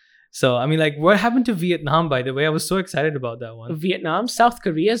well. So I mean, like, what happened to Vietnam? By the way, I was so excited about that one. Vietnam, South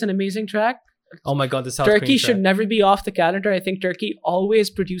Korea is an amazing track. Oh my God, the South Turkey should never be off the calendar. I think Turkey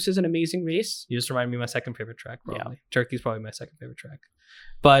always produces an amazing race. You just remind me of my second favorite track. Probably Turkey's probably my second favorite track.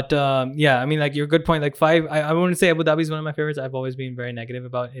 But yeah, I mean, like, your good point. Like 5, I wouldn't say Abu Dhabi is one of my favorites. I've always been very negative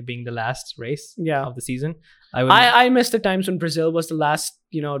about it being the last race of the season. I miss the times when Brazil was the last,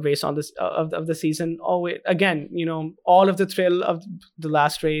 race on this of the season. Always, again, all of the thrill of the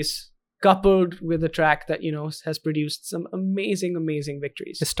last race coupled with a track that has produced some amazing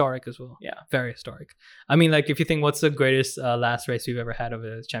victories. Historic as well. Yeah, very historic. I mean, like, if you think, what's the greatest last race we've ever had of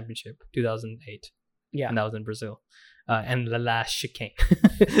a championship? 2008. Yeah, and that was in Brazil. And the last chicane,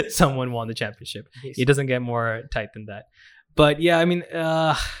 someone won the championship. Yes. It doesn't get more tight than that. But yeah, I mean,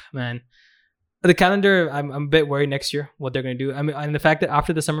 man, the calendar, I'm a bit worried next year what they're going to do. I mean, and the fact that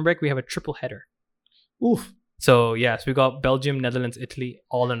after the summer break, we have a triple header. Oof. So yes, we got Belgium, Netherlands, Italy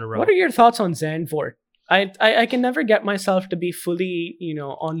all in a row. What are your thoughts on Zandvoort? I can never get myself to be fully,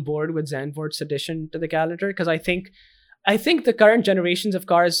 on board with Zandvoort's addition to the calendar, because I think the current generations of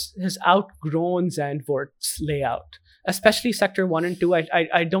cars has outgrown Zandvoort's layout. Especially Sector 1 and 2,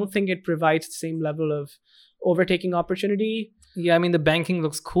 I don't think it provides the same level of overtaking opportunity. Yeah, I mean, the banking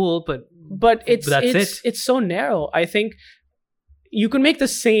looks cool, but it's so narrow. I think you can make the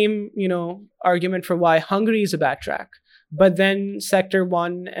same, argument for why Hungary is a bad track. But then Sector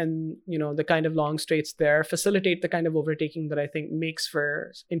 1 and, the kind of long straights there facilitate the kind of overtaking that I think makes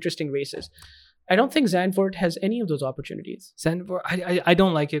for interesting races. I don't think Zandvoort has any of those opportunities. Zandvoort, I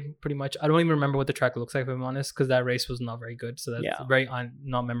don't like it pretty much. I don't even remember what the track looks like, if I'm honest, because that race was not very good. So that's a very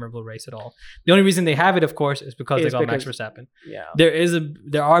not memorable race at all. The only reason they have it, of course, is because they got Max Verstappen. Yeah.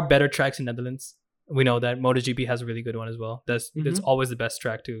 There are better tracks in Netherlands. We know that MotoGP has a really good one as well. That's always the best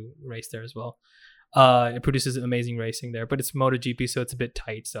track to race there as well. It produces amazing racing there, but it's MotoGP, so it's a bit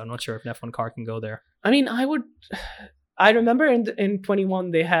tight. So I'm not sure if an F1 car can go there. I mean, I remember in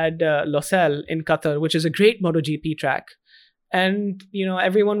 21 they had Losail in Qatar, which is a great MotoGP track, and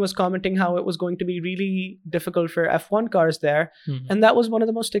everyone was commenting how it was going to be really difficult for F1 cars there, and that was one of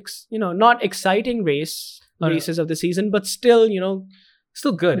the most not exciting races of the season, but still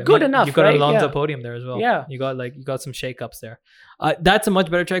still good. Good enough. You got right? Alonso podium there as well. Yeah, you got some shakeups there. That's a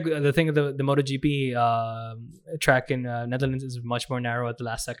much better track. The thing of the MotoGP track in Netherlands is much more narrow at the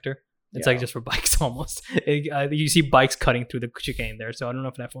last sector. It's like just for bikes almost. You see bikes cutting through the chicane there. So I don't know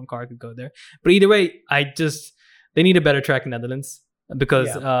if an F1 car could go there. But either way, they need a better track in Netherlands because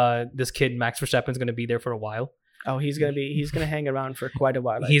this kid, Max Verstappen, is going to be there for a while. Oh, he's going to hang around for quite a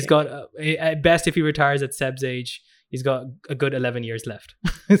while. He's got, at best, if he retires at Seb's age, he's got a good 11 years left.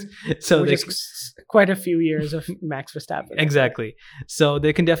 So which is quite a few years of Max Verstappen. Exactly. So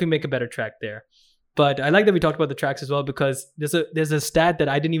they can definitely make a better track there. But I like that we talked about the tracks as well, because there's a stat that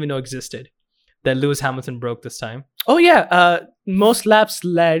I didn't even know existed that Lewis Hamilton broke this time. Oh yeah, most laps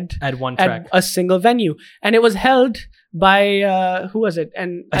led at one track, at a single venue, and it was held by who was it?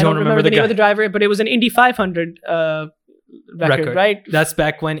 And I don't remember the name guy. of the driver, but it was an Indy 500 record, right? That's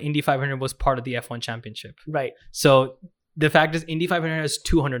back when Indy 500 was part of the F1 championship. Right. So the fact is Indy 500 has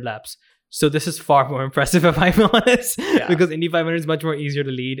 200 laps. So this is far more impressive, if I'm honest, because Indy 500 is much more easier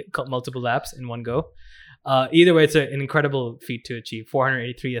to lead multiple laps in one go. Either way, it's an incredible feat to achieve.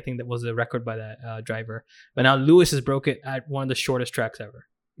 483, I think that was the record by that driver. But now Lewis has broke it at one of the shortest tracks ever.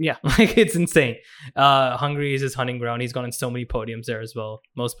 Yeah. Like, it's insane. Hungary is his hunting ground. He's gone on so many podiums there as well.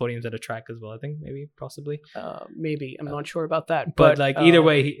 Most podiums at a track as well, I think, possibly. Maybe. I'm not sure about that. But like either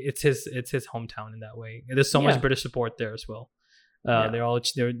way, it's his hometown in that way. There's so much British support there as well.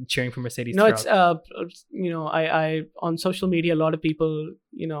 They're cheering for Mercedes. No, it's I on social media, a lot of people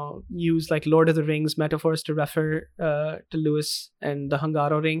use like Lord of the Rings metaphors to refer to Lewis and the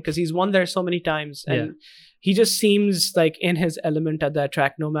Hungaroring, because he's won there so many times, and he just seems like in his element at that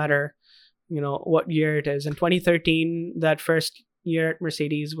track, no matter what year it is. In 2013, that first year at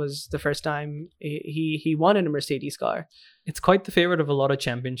Mercedes was the first time he won in a Mercedes car. It's quite the favorite of a lot of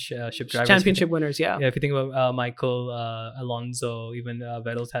championship drivers. Championship winners, yeah. Yeah, if you think about Michael, Alonso, even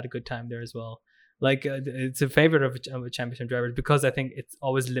Vettel's had a good time there as well. Like it's a favorite of championship drivers because I think it's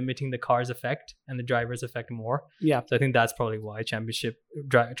always limiting the car's effect and the driver's effect more. Yeah. So I think that's probably why championship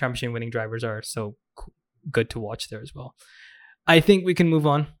winning drivers are so good to watch there as well. I think we can move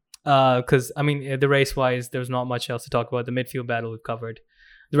on. Because I mean, the race wise, there's not much else to talk about. The midfield battle we've covered.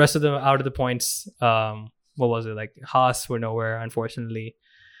 The rest of them out of the points. What was it like? Haas were nowhere, unfortunately.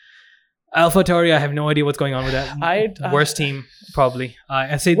 AlphaTauri, I have no idea what's going on with that. Worst team, probably.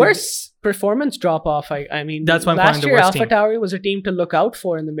 I say worst performance drop off. I mean, that's why I'm last year worst AlphaTauri was a team to look out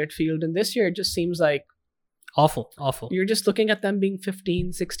for in the midfield, and this year it just seems like awful. You're just looking at them being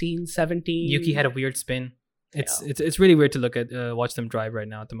 15, 16, 17. Yuki had a weird spin. It's really weird to look at watch them drive right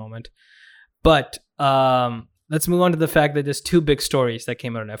now at the moment. But let's move on to the fact that there's two big stories that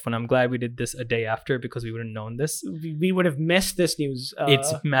came out on F1. I'm glad we did this a day after because we would have known this. We would have missed this news.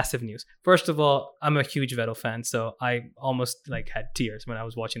 It's massive news. First of all, I'm a huge Vettel fan, so I almost had tears when I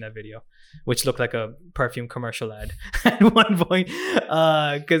was watching that video, which looked like a perfume commercial ad at one point.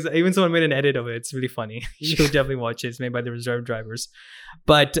 Because even someone made an edit of it. It's really funny. You should definitely watch it. It's made by the reserve drivers.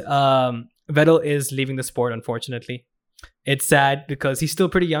 But Vettel is leaving the sport, unfortunately. It's sad because he's still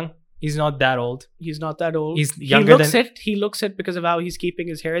pretty young. He's not that old. He's not that old. He's younger He looks it because of how he's keeping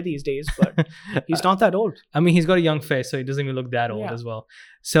his hair these days, but he's not that old. I mean, he's got a young face, so he doesn't even look that old as well.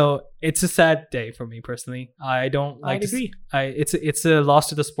 So it's a sad day for me personally. I don't like. I agree. It's a loss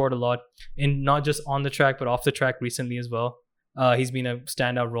to the sport a lot, and not just on the track, but off the track recently as well. He's been a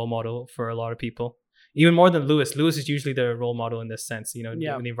standout role model for a lot of people. Even more than Lewis. Lewis is usually the role model in this sense, with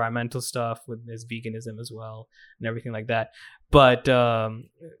the environmental stuff, with his veganism as well, and everything like that. But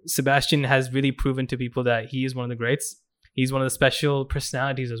Sebastian has really proven to people that he is one of the greats. He's one of the special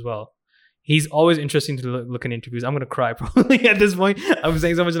personalities as well. He's always interesting to look in interviews. I'm gonna cry probably at this point. I'm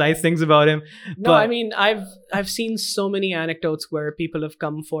saying so much nice things about him. No, I mean I've seen so many anecdotes where people have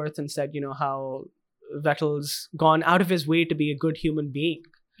come forth and said, how Vettel's gone out of his way to be a good human being.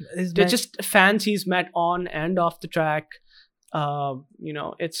 They're just fans he's met on and off the track.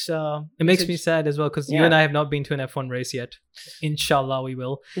 It makes me sad as well because you and I have not been to an F1 race yet. Inshallah, we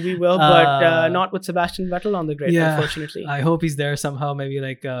will. We will, but not with Sebastian Vettel on the grid, unfortunately. I hope he's there somehow, maybe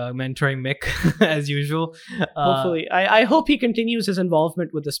mentoring Mick as usual. Hopefully. I hope he continues his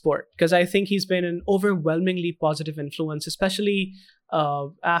involvement with the sport because I think he's been an overwhelmingly positive influence, especially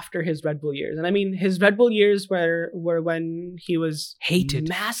after his Red Bull years. And I mean, his Red Bull years were when he was hated.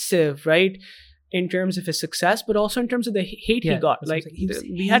 Massive, right? In terms of his success, but also in terms of the hate he got.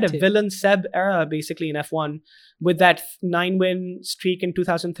 We had a villain Seb era basically in F1 with that 9-win streak in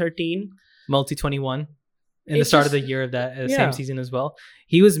 2013. Multi-21 in the start of the year of that same season as well.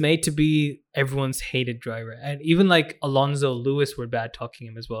 He was made to be everyone's hated driver. And even Alonso, Lewis were bad talking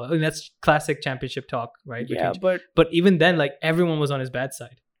him as well. I mean, that's classic championship talk, right? Yeah, but even then, everyone was on his bad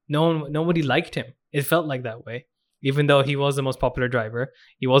side. Nobody liked him. It felt like that way. Even though he was the most popular driver,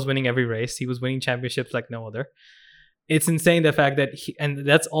 he was winning every race. He was winning championships like no other. It's insane the fact that and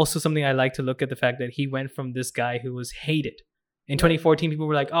that's also something I like to look at, the fact that he went from this guy who was hated. In 2014, people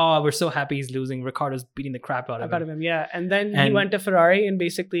were like, "Oh, we're so happy he's losing. Ricardo's beating the crap out of him." Yeah, and then he went to Ferrari, and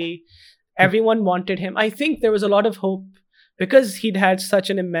basically everyone wanted him. I think there was a lot of hope because he'd had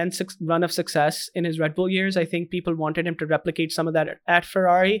such an immense run of success in his Red Bull years. I think people wanted him to replicate some of that at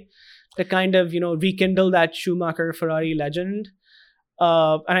Ferrari, to kind of, rekindle that Schumacher Ferrari legend.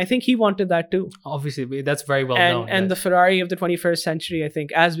 And I think he wanted that too. Obviously, that's very well known. And the Ferrari of the 21st century, I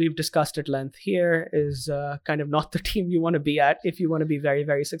think, as we've discussed at length here, is kind of not the team you want to be at if you want to be very,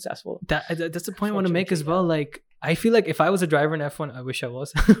 very successful. That's the point I want to make as well. I feel like if I was a driver in F1, I wish I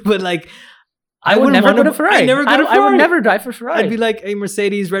was, but like I would never go to Ferrari. I never go to Ferrari. I would never drive for Ferrari. I'd be like, hey,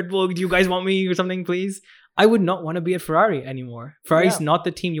 Mercedes, Red Bull, do you guys want me or something, please? I would not want to be at Ferrari anymore. Ferrari's not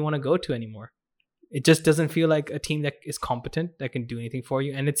the team you want to go to anymore. It just doesn't feel like a team that is competent, that can do anything for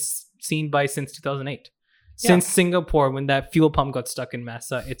you. And it's seen by since 2008. Since Singapore, when that fuel pump got stuck in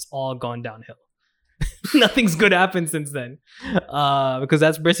Massa, it's all gone downhill. Nothing's good happened since then. Because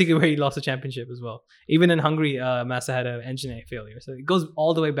that's basically where he lost the championship as well. Even in Hungary, Massa had an engine failure. So it goes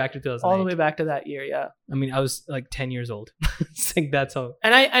all the way back to 2008. All the way back to that year, yeah. I mean, I was like 10 years old. It's like that's how.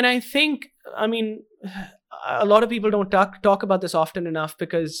 And I think, I mean, a lot of people don't talk about this often enough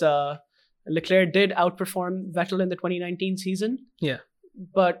because Leclerc did outperform Vettel in the 2019 season. Yeah.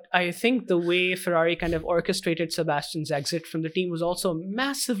 But I think the way Ferrari kind of orchestrated Sebastian's exit from the team was also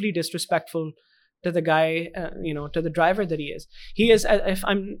massively disrespectful to the guy, to the driver that he is. He is, if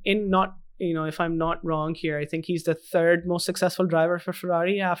I'm not wrong here, I think he's the third most successful driver for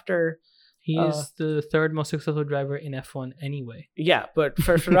Ferrari after. He is the third most successful driver in F1 anyway. Yeah, but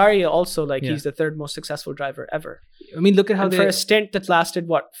for Ferrari also, he's the third most successful driver ever. I mean, look at how for a stint that lasted,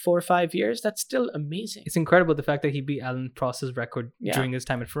 4 or 5 years, that's still amazing. It's incredible the fact that he beat Alan Prost's record during his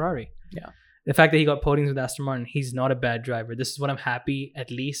time at Ferrari. Yeah. The fact that he got podiums with Aston Martin, he's not a bad driver. This is what I'm happy, at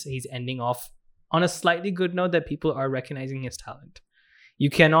least he's ending off on a slightly good note that people are recognizing his talent.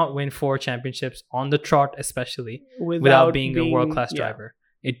 You cannot win 4 championships on the trot, especially without being a world-class driver.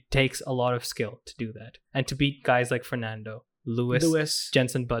 It takes a lot of skill to do that. And to beat guys like Fernando, Lewis,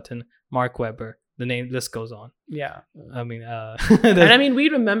 Jenson Button, Mark Webber, the list goes on. Yeah. I mean, and I mean, we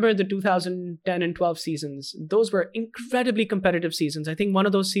remember the 2010 and 12 seasons. Those were incredibly competitive seasons. I think one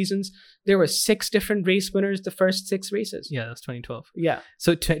of those seasons, there were 6 different race winners the first 6 races. Yeah, that's 2012. Yeah.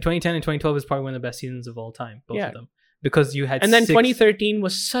 So 2010 and 2012 is probably one of the best seasons of all time, both of them. Because you had, and then 2013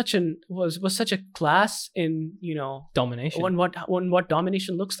 was such a class in domination. On what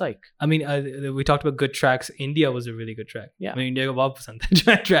domination looks like. I mean, we talked about good tracks. India was a really good track. Yeah, I mean, India was on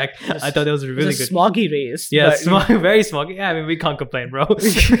that track. I thought it was a really good smoggy race. Yeah, very smoggy. Yeah, I mean, we can't complain, bro.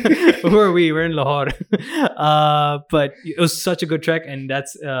 Who are we? We're in Lahore. But it was such a good track, and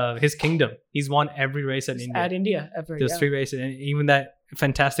that's his kingdom. He's won every race at India. At India, ever. There's 3 races, and even that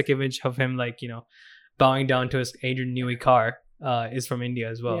fantastic image of him, bowing down to his Adrian Newey car is from India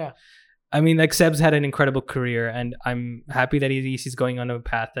as well. Yeah. I mean, Seb's had an incredible career, and I'm happy that he's going on a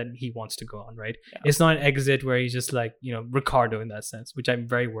path that he wants to go on, right? Yeah. It's not an exit where he's just Ricciardo in that sense, which I'm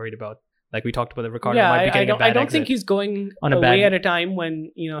very worried about. Like we talked about, the Ricciardo might be getting a bad I don't exit think he's going away at a time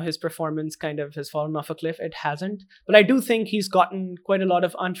when his performance kind of has fallen off a cliff. It hasn't, but I do think he's gotten quite a lot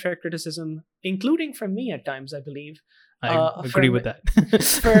of unfair criticism, including from me at times, I believe. I agree with that.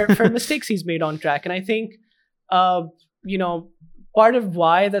 for mistakes he's made on track. And I think, part of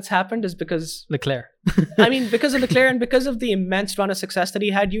why that's happened is because Leclerc. I mean, because of Leclerc and because of the immense run of success that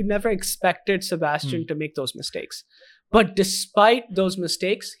he had, you never expected Sebastian to make those mistakes. But despite those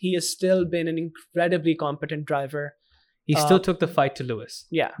mistakes, he has still been an incredibly competent driver. He still took the fight to Lewis.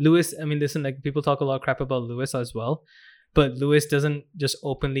 Yeah. Lewis, I mean, listen, people talk a lot of crap about Lewis as well. But Lewis doesn't just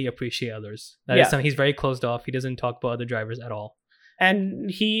openly appreciate others. He's very closed off. He doesn't talk about other drivers at all.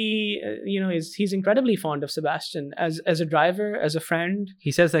 And he, he's incredibly fond of Sebastian as a driver, as a friend.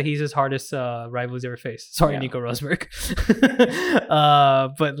 He says that he's his hardest rival he's ever faced. Sorry, Nico Rosberg.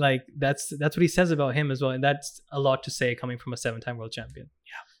 But that's what he says about him as well, and that's a lot to say coming from a 7-time world champion.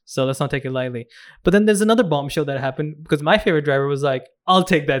 Yeah. So let's not take it lightly. But then there's another bombshell that happened because my favorite driver was like, I'll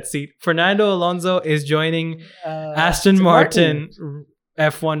take that seat. Fernando Alonso is joining Aston Martin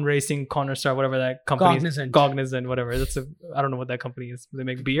F1 Racing Cornerstar, whatever that company is. Cognizant, whatever. I don't know what that company is. They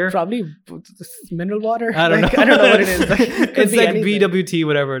make beer? Probably mineral water. I don't know. I don't know what it is. It's like anything. BWT,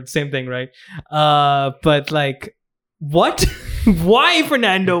 whatever. Same thing, right? But what? Why,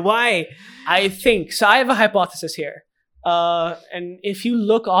 Fernando? Why? I think so. I have a hypothesis here. And if you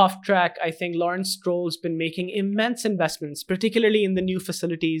look off track, I think Lawrence Stroll's been making immense investments, particularly in the new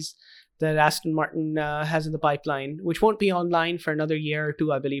facilities that Aston Martin has in the pipeline, which won't be online for another year or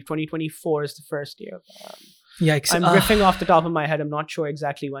 2, I believe. 2024 is the first year. Yikes. I'm riffing off the top of my head. I'm not sure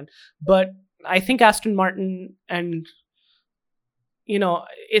exactly when. But I think Aston Martin and,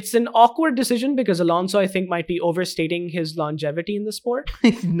 it's an awkward decision because Alonso, I think, might be overstating his longevity in the sport.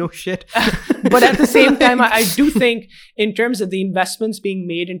 No shit. But at the same time, I do think in terms of the investments being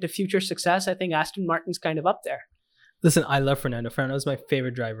made into future success, I think Aston Martin's kind of up there. Listen, I love Fernando. Fernando's my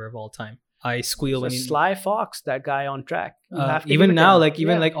favorite driver of all time. I squeal when he's Sly Fox, that guy on track. Even now,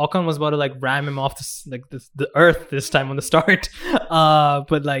 Ocon was about to ram him off the earth this time on the start.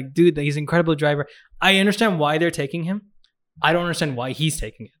 But dude, he's an incredible driver. I understand why they're taking him. I don't understand why he's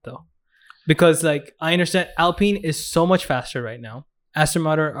taking it though. Because like I understand Alpine is so much faster right now. Aston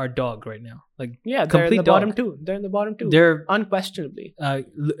Martin are dog right now. Like Yeah, they're in complete the dog. bottom two. They're in the bottom two. They're Unquestionably.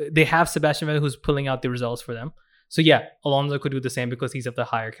 they have Sebastian Vettel who's pulling out the results for them. So yeah, Alonso could do the same because he's of the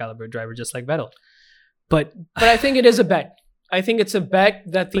higher caliber driver, just like Vettel. But But I think it is a bet. I think it's a bet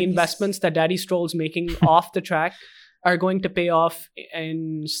that the But he's- investments that Daddy Stroll's making off the track are going to pay off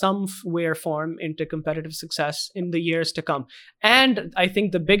in some way or form into competitive success in the years to come. And I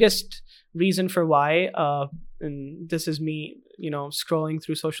think the biggest reason for why, and this is me, scrolling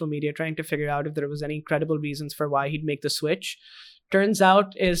through social media trying to figure out if there was any credible reasons for why he'd make the switch, turns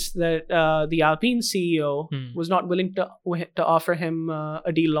out is that the Alpine CEO was not willing to offer him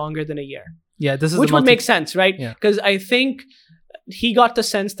a deal longer than a year. yeah, this is Which the would make sense, right? Yeah. Because I think he got the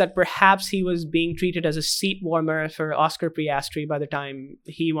sense that perhaps he was being treated as a seat warmer for Oscar Piastri by the time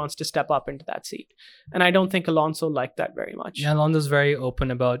he wants to step up into that seat. And I don't think Alonso liked that very much. Yeah, Alonso's very open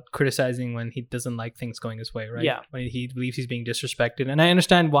about criticizing when he doesn't like things going his way, right? Yeah. When he believes he's being disrespected. And I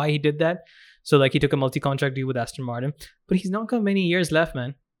understand why he did that. So like he took a multi-contract deal with Aston Martin, but he's not got many years left,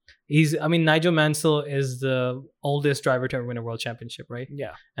 man. Nigel Mansell is the oldest driver to ever win a world championship, right?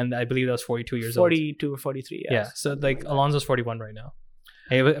 Yeah. And I believe that was 42 years old. 42 or 43, Yeah. yes. So like Alonso's 41 right now.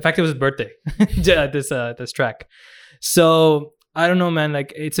 Hey, in fact, it was his birthday. this track. So I don't know, man.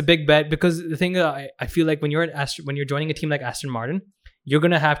 Like it's a big bet because the thing I feel like when you're when you're joining a team like Aston Martin, you're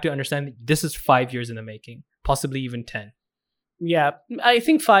gonna have to understand that this is 5 years in the making, possibly even 10. Yeah. I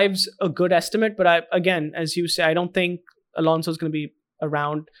think 5's a good estimate, but again, as you say, I don't think Alonso's going to be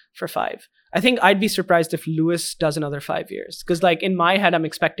around for 5. I think I'd be surprised if Lewis does another 5 years. Because like in my head, I'm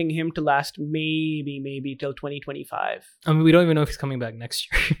expecting him to last maybe till 2025. I mean, we don't even know if he's coming back next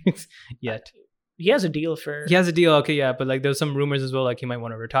year yet. He has a deal for... He has a deal, okay, yeah, but like there's some rumors as well, like he might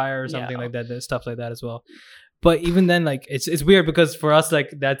want to retire or something like that. There's stuff like that as well. But even then, like it's weird because for us,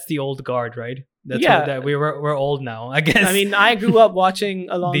 like that's the old guard, right? That's Yeah. what, that we're old now, I guess. I mean, I grew up watching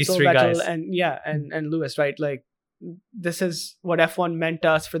Alonso, These three Vettel, guys. and Lewis, right? Like this is what F1 meant to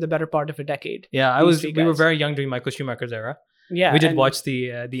us for the better part of a decade. Yeah, These we three were guys. very young during Michael Schumacher's era. Yeah, We did and- watch the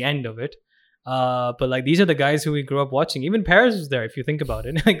end of it. But like these are the guys who we grew up watching. Even Perez was there, if you think about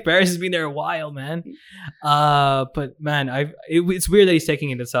it. Like Perez has been there a while, man. But man, it's weird that he's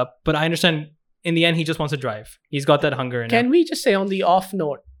taking this up. But I understand. In the end, he just wants to drive. He's got that hunger in him. Can we just say on the off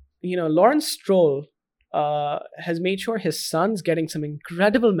note, Lawrence Stroll has made sure his son's getting some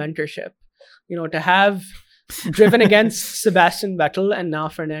incredible mentorship. To have driven against Sebastian Vettel and now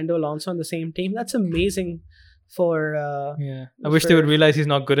Fernando Alonso on the same team, that's amazing for... Yeah, I wish they would realize he's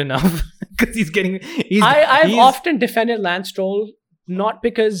not good enough because he's getting. I've often defended Lance Stroll, not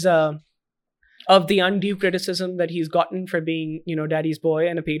because of the undue criticism that he's gotten for being, daddy's boy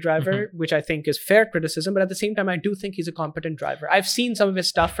and a pay driver, which I think is fair criticism. But at the same time, I do think he's a competent driver. I've seen some of his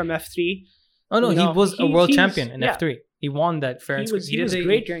stuff from F3. Oh no, he was a world he's- champion in yeah. F3. He won that fair and He was square.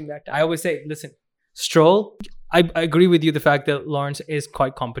 great during that time. I always say, listen, Stroll. I agree with you. The fact that Lawrence is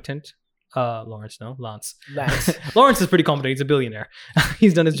quite competent. Lance. Lawrence is pretty competent. He's a billionaire.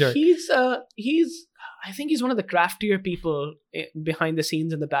 He's done his job. I think he's one of the craftier people behind the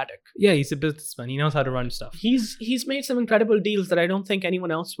scenes in the paddock. Yeah, he's a businessman. He knows how to run stuff. He's made some incredible deals that I don't think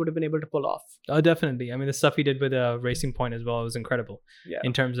anyone else would have been able to pull off. Oh, definitely. I mean, the stuff he did with Racing Point as well was incredible Yeah.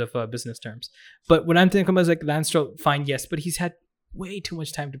 in terms of business terms. But when I'm thinking about like Lance Stroll, fine, yes, but he's had way too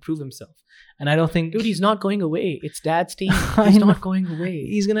much time to prove himself, and I don't think Dude, he's not going away. It's Dad's team. I He's know. not going away.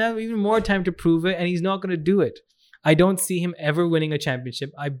 he's gonna have even more time to prove it, and he's not gonna do it. I don't see him ever winning a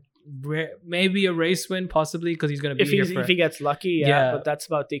championship. Maybe a race win, possibly, because he's gonna be here for. If he gets lucky, Yeah. but that's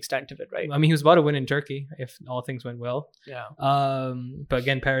about the extent of it, right? I mean, he was about to win in Turkey if all things went well. Yeah. But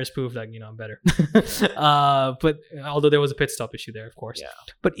again, Paris proved like, I'm better. But although there was a pit stop issue there, of course. Yeah.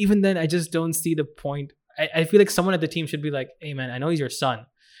 But even then, I just don't see the point. I feel like someone at the team should be like, hey man, I know he's your son,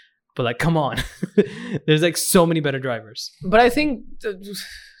 but like, come on. There's like so many better drivers. But I think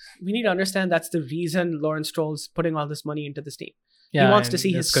we need to understand that's the reason Lawrence Stroll's putting all this money into this team. Yeah, he wants to and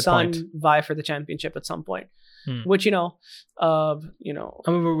see that's his a good son point. vie for the championship at some point. Hmm. Which I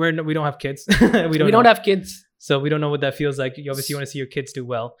mean, we don't have kids. we don't know. have kids, So we don't know what that feels like. You obviously want to see your kids do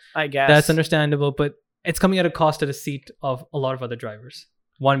well. I guess. That's understandable, but it's coming at a cost of the seat of a lot of other drivers.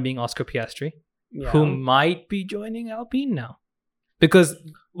 One being Oscar Piastri, Yeah. who might be joining Alpine now. Because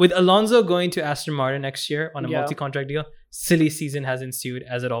with Alonso going to Aston Martin next year on a Yeah. multi-contract deal, silly season has ensued,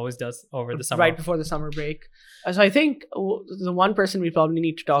 as it always does over the summer. Right before the summer break. So I think the one person we probably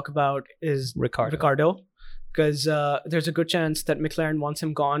need to talk about is Ricardo. because there's a good chance that McLaren wants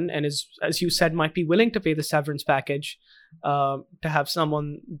him gone and is, as you said, might be willing to pay the severance package to have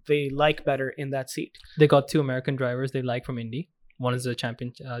someone they like better in that seat. They got two American drivers they like from Indy. one is a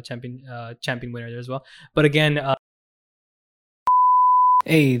champion winner there as well. But again,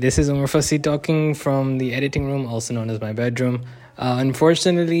 hey, this is Omar Fassi talking from the editing room, also known as my bedroom.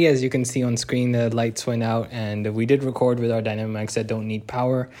 Unfortunately, as you can see on screen, the lights went out, and we did record with our dynamic mics that don't need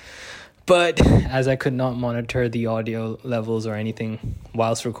power. But as I could not monitor the audio levels or anything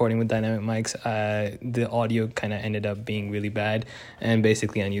whilst recording with dynamic mics, the audio kind of ended up being really bad and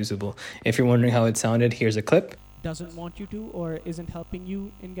basically unusable. If you're wondering how it sounded, here's a clip. Doesn't want you to or isn't helping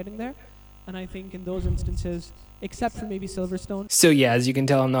you in getting there. And I think in those instances, except for maybe Silverstone. So yeah, as you can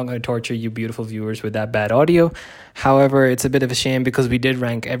tell, I'm not going to torture you beautiful viewers with that bad audio. However, it's a bit of a shame because we did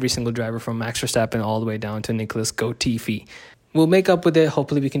rank every single driver from Max Verstappen all the way down to Nicholas Latifi. We'll make up with it.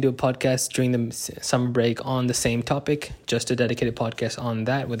 Hopefully we can do a podcast during the summer break on the same topic, just a dedicated podcast on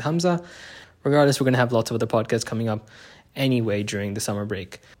that with Hamza. Regardless, we're going to have lots of other podcasts coming up anyway during the summer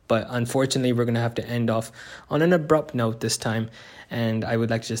break. But unfortunately, we're going to have to end off on an abrupt note this time. And I would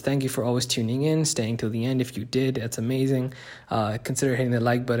like to just thank you for always tuning in, staying till the end. If you did, that's amazing. Consider hitting the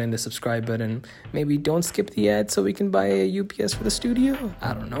like button, the subscribe button. Maybe don't skip the ad so we can buy a UPS for the studio.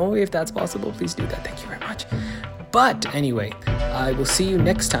 I don't know if that's possible. Please do that. Thank you very much. But anyway, I will see you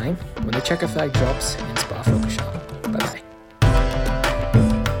next time when the checker flag drops in Spa-Francorchamps.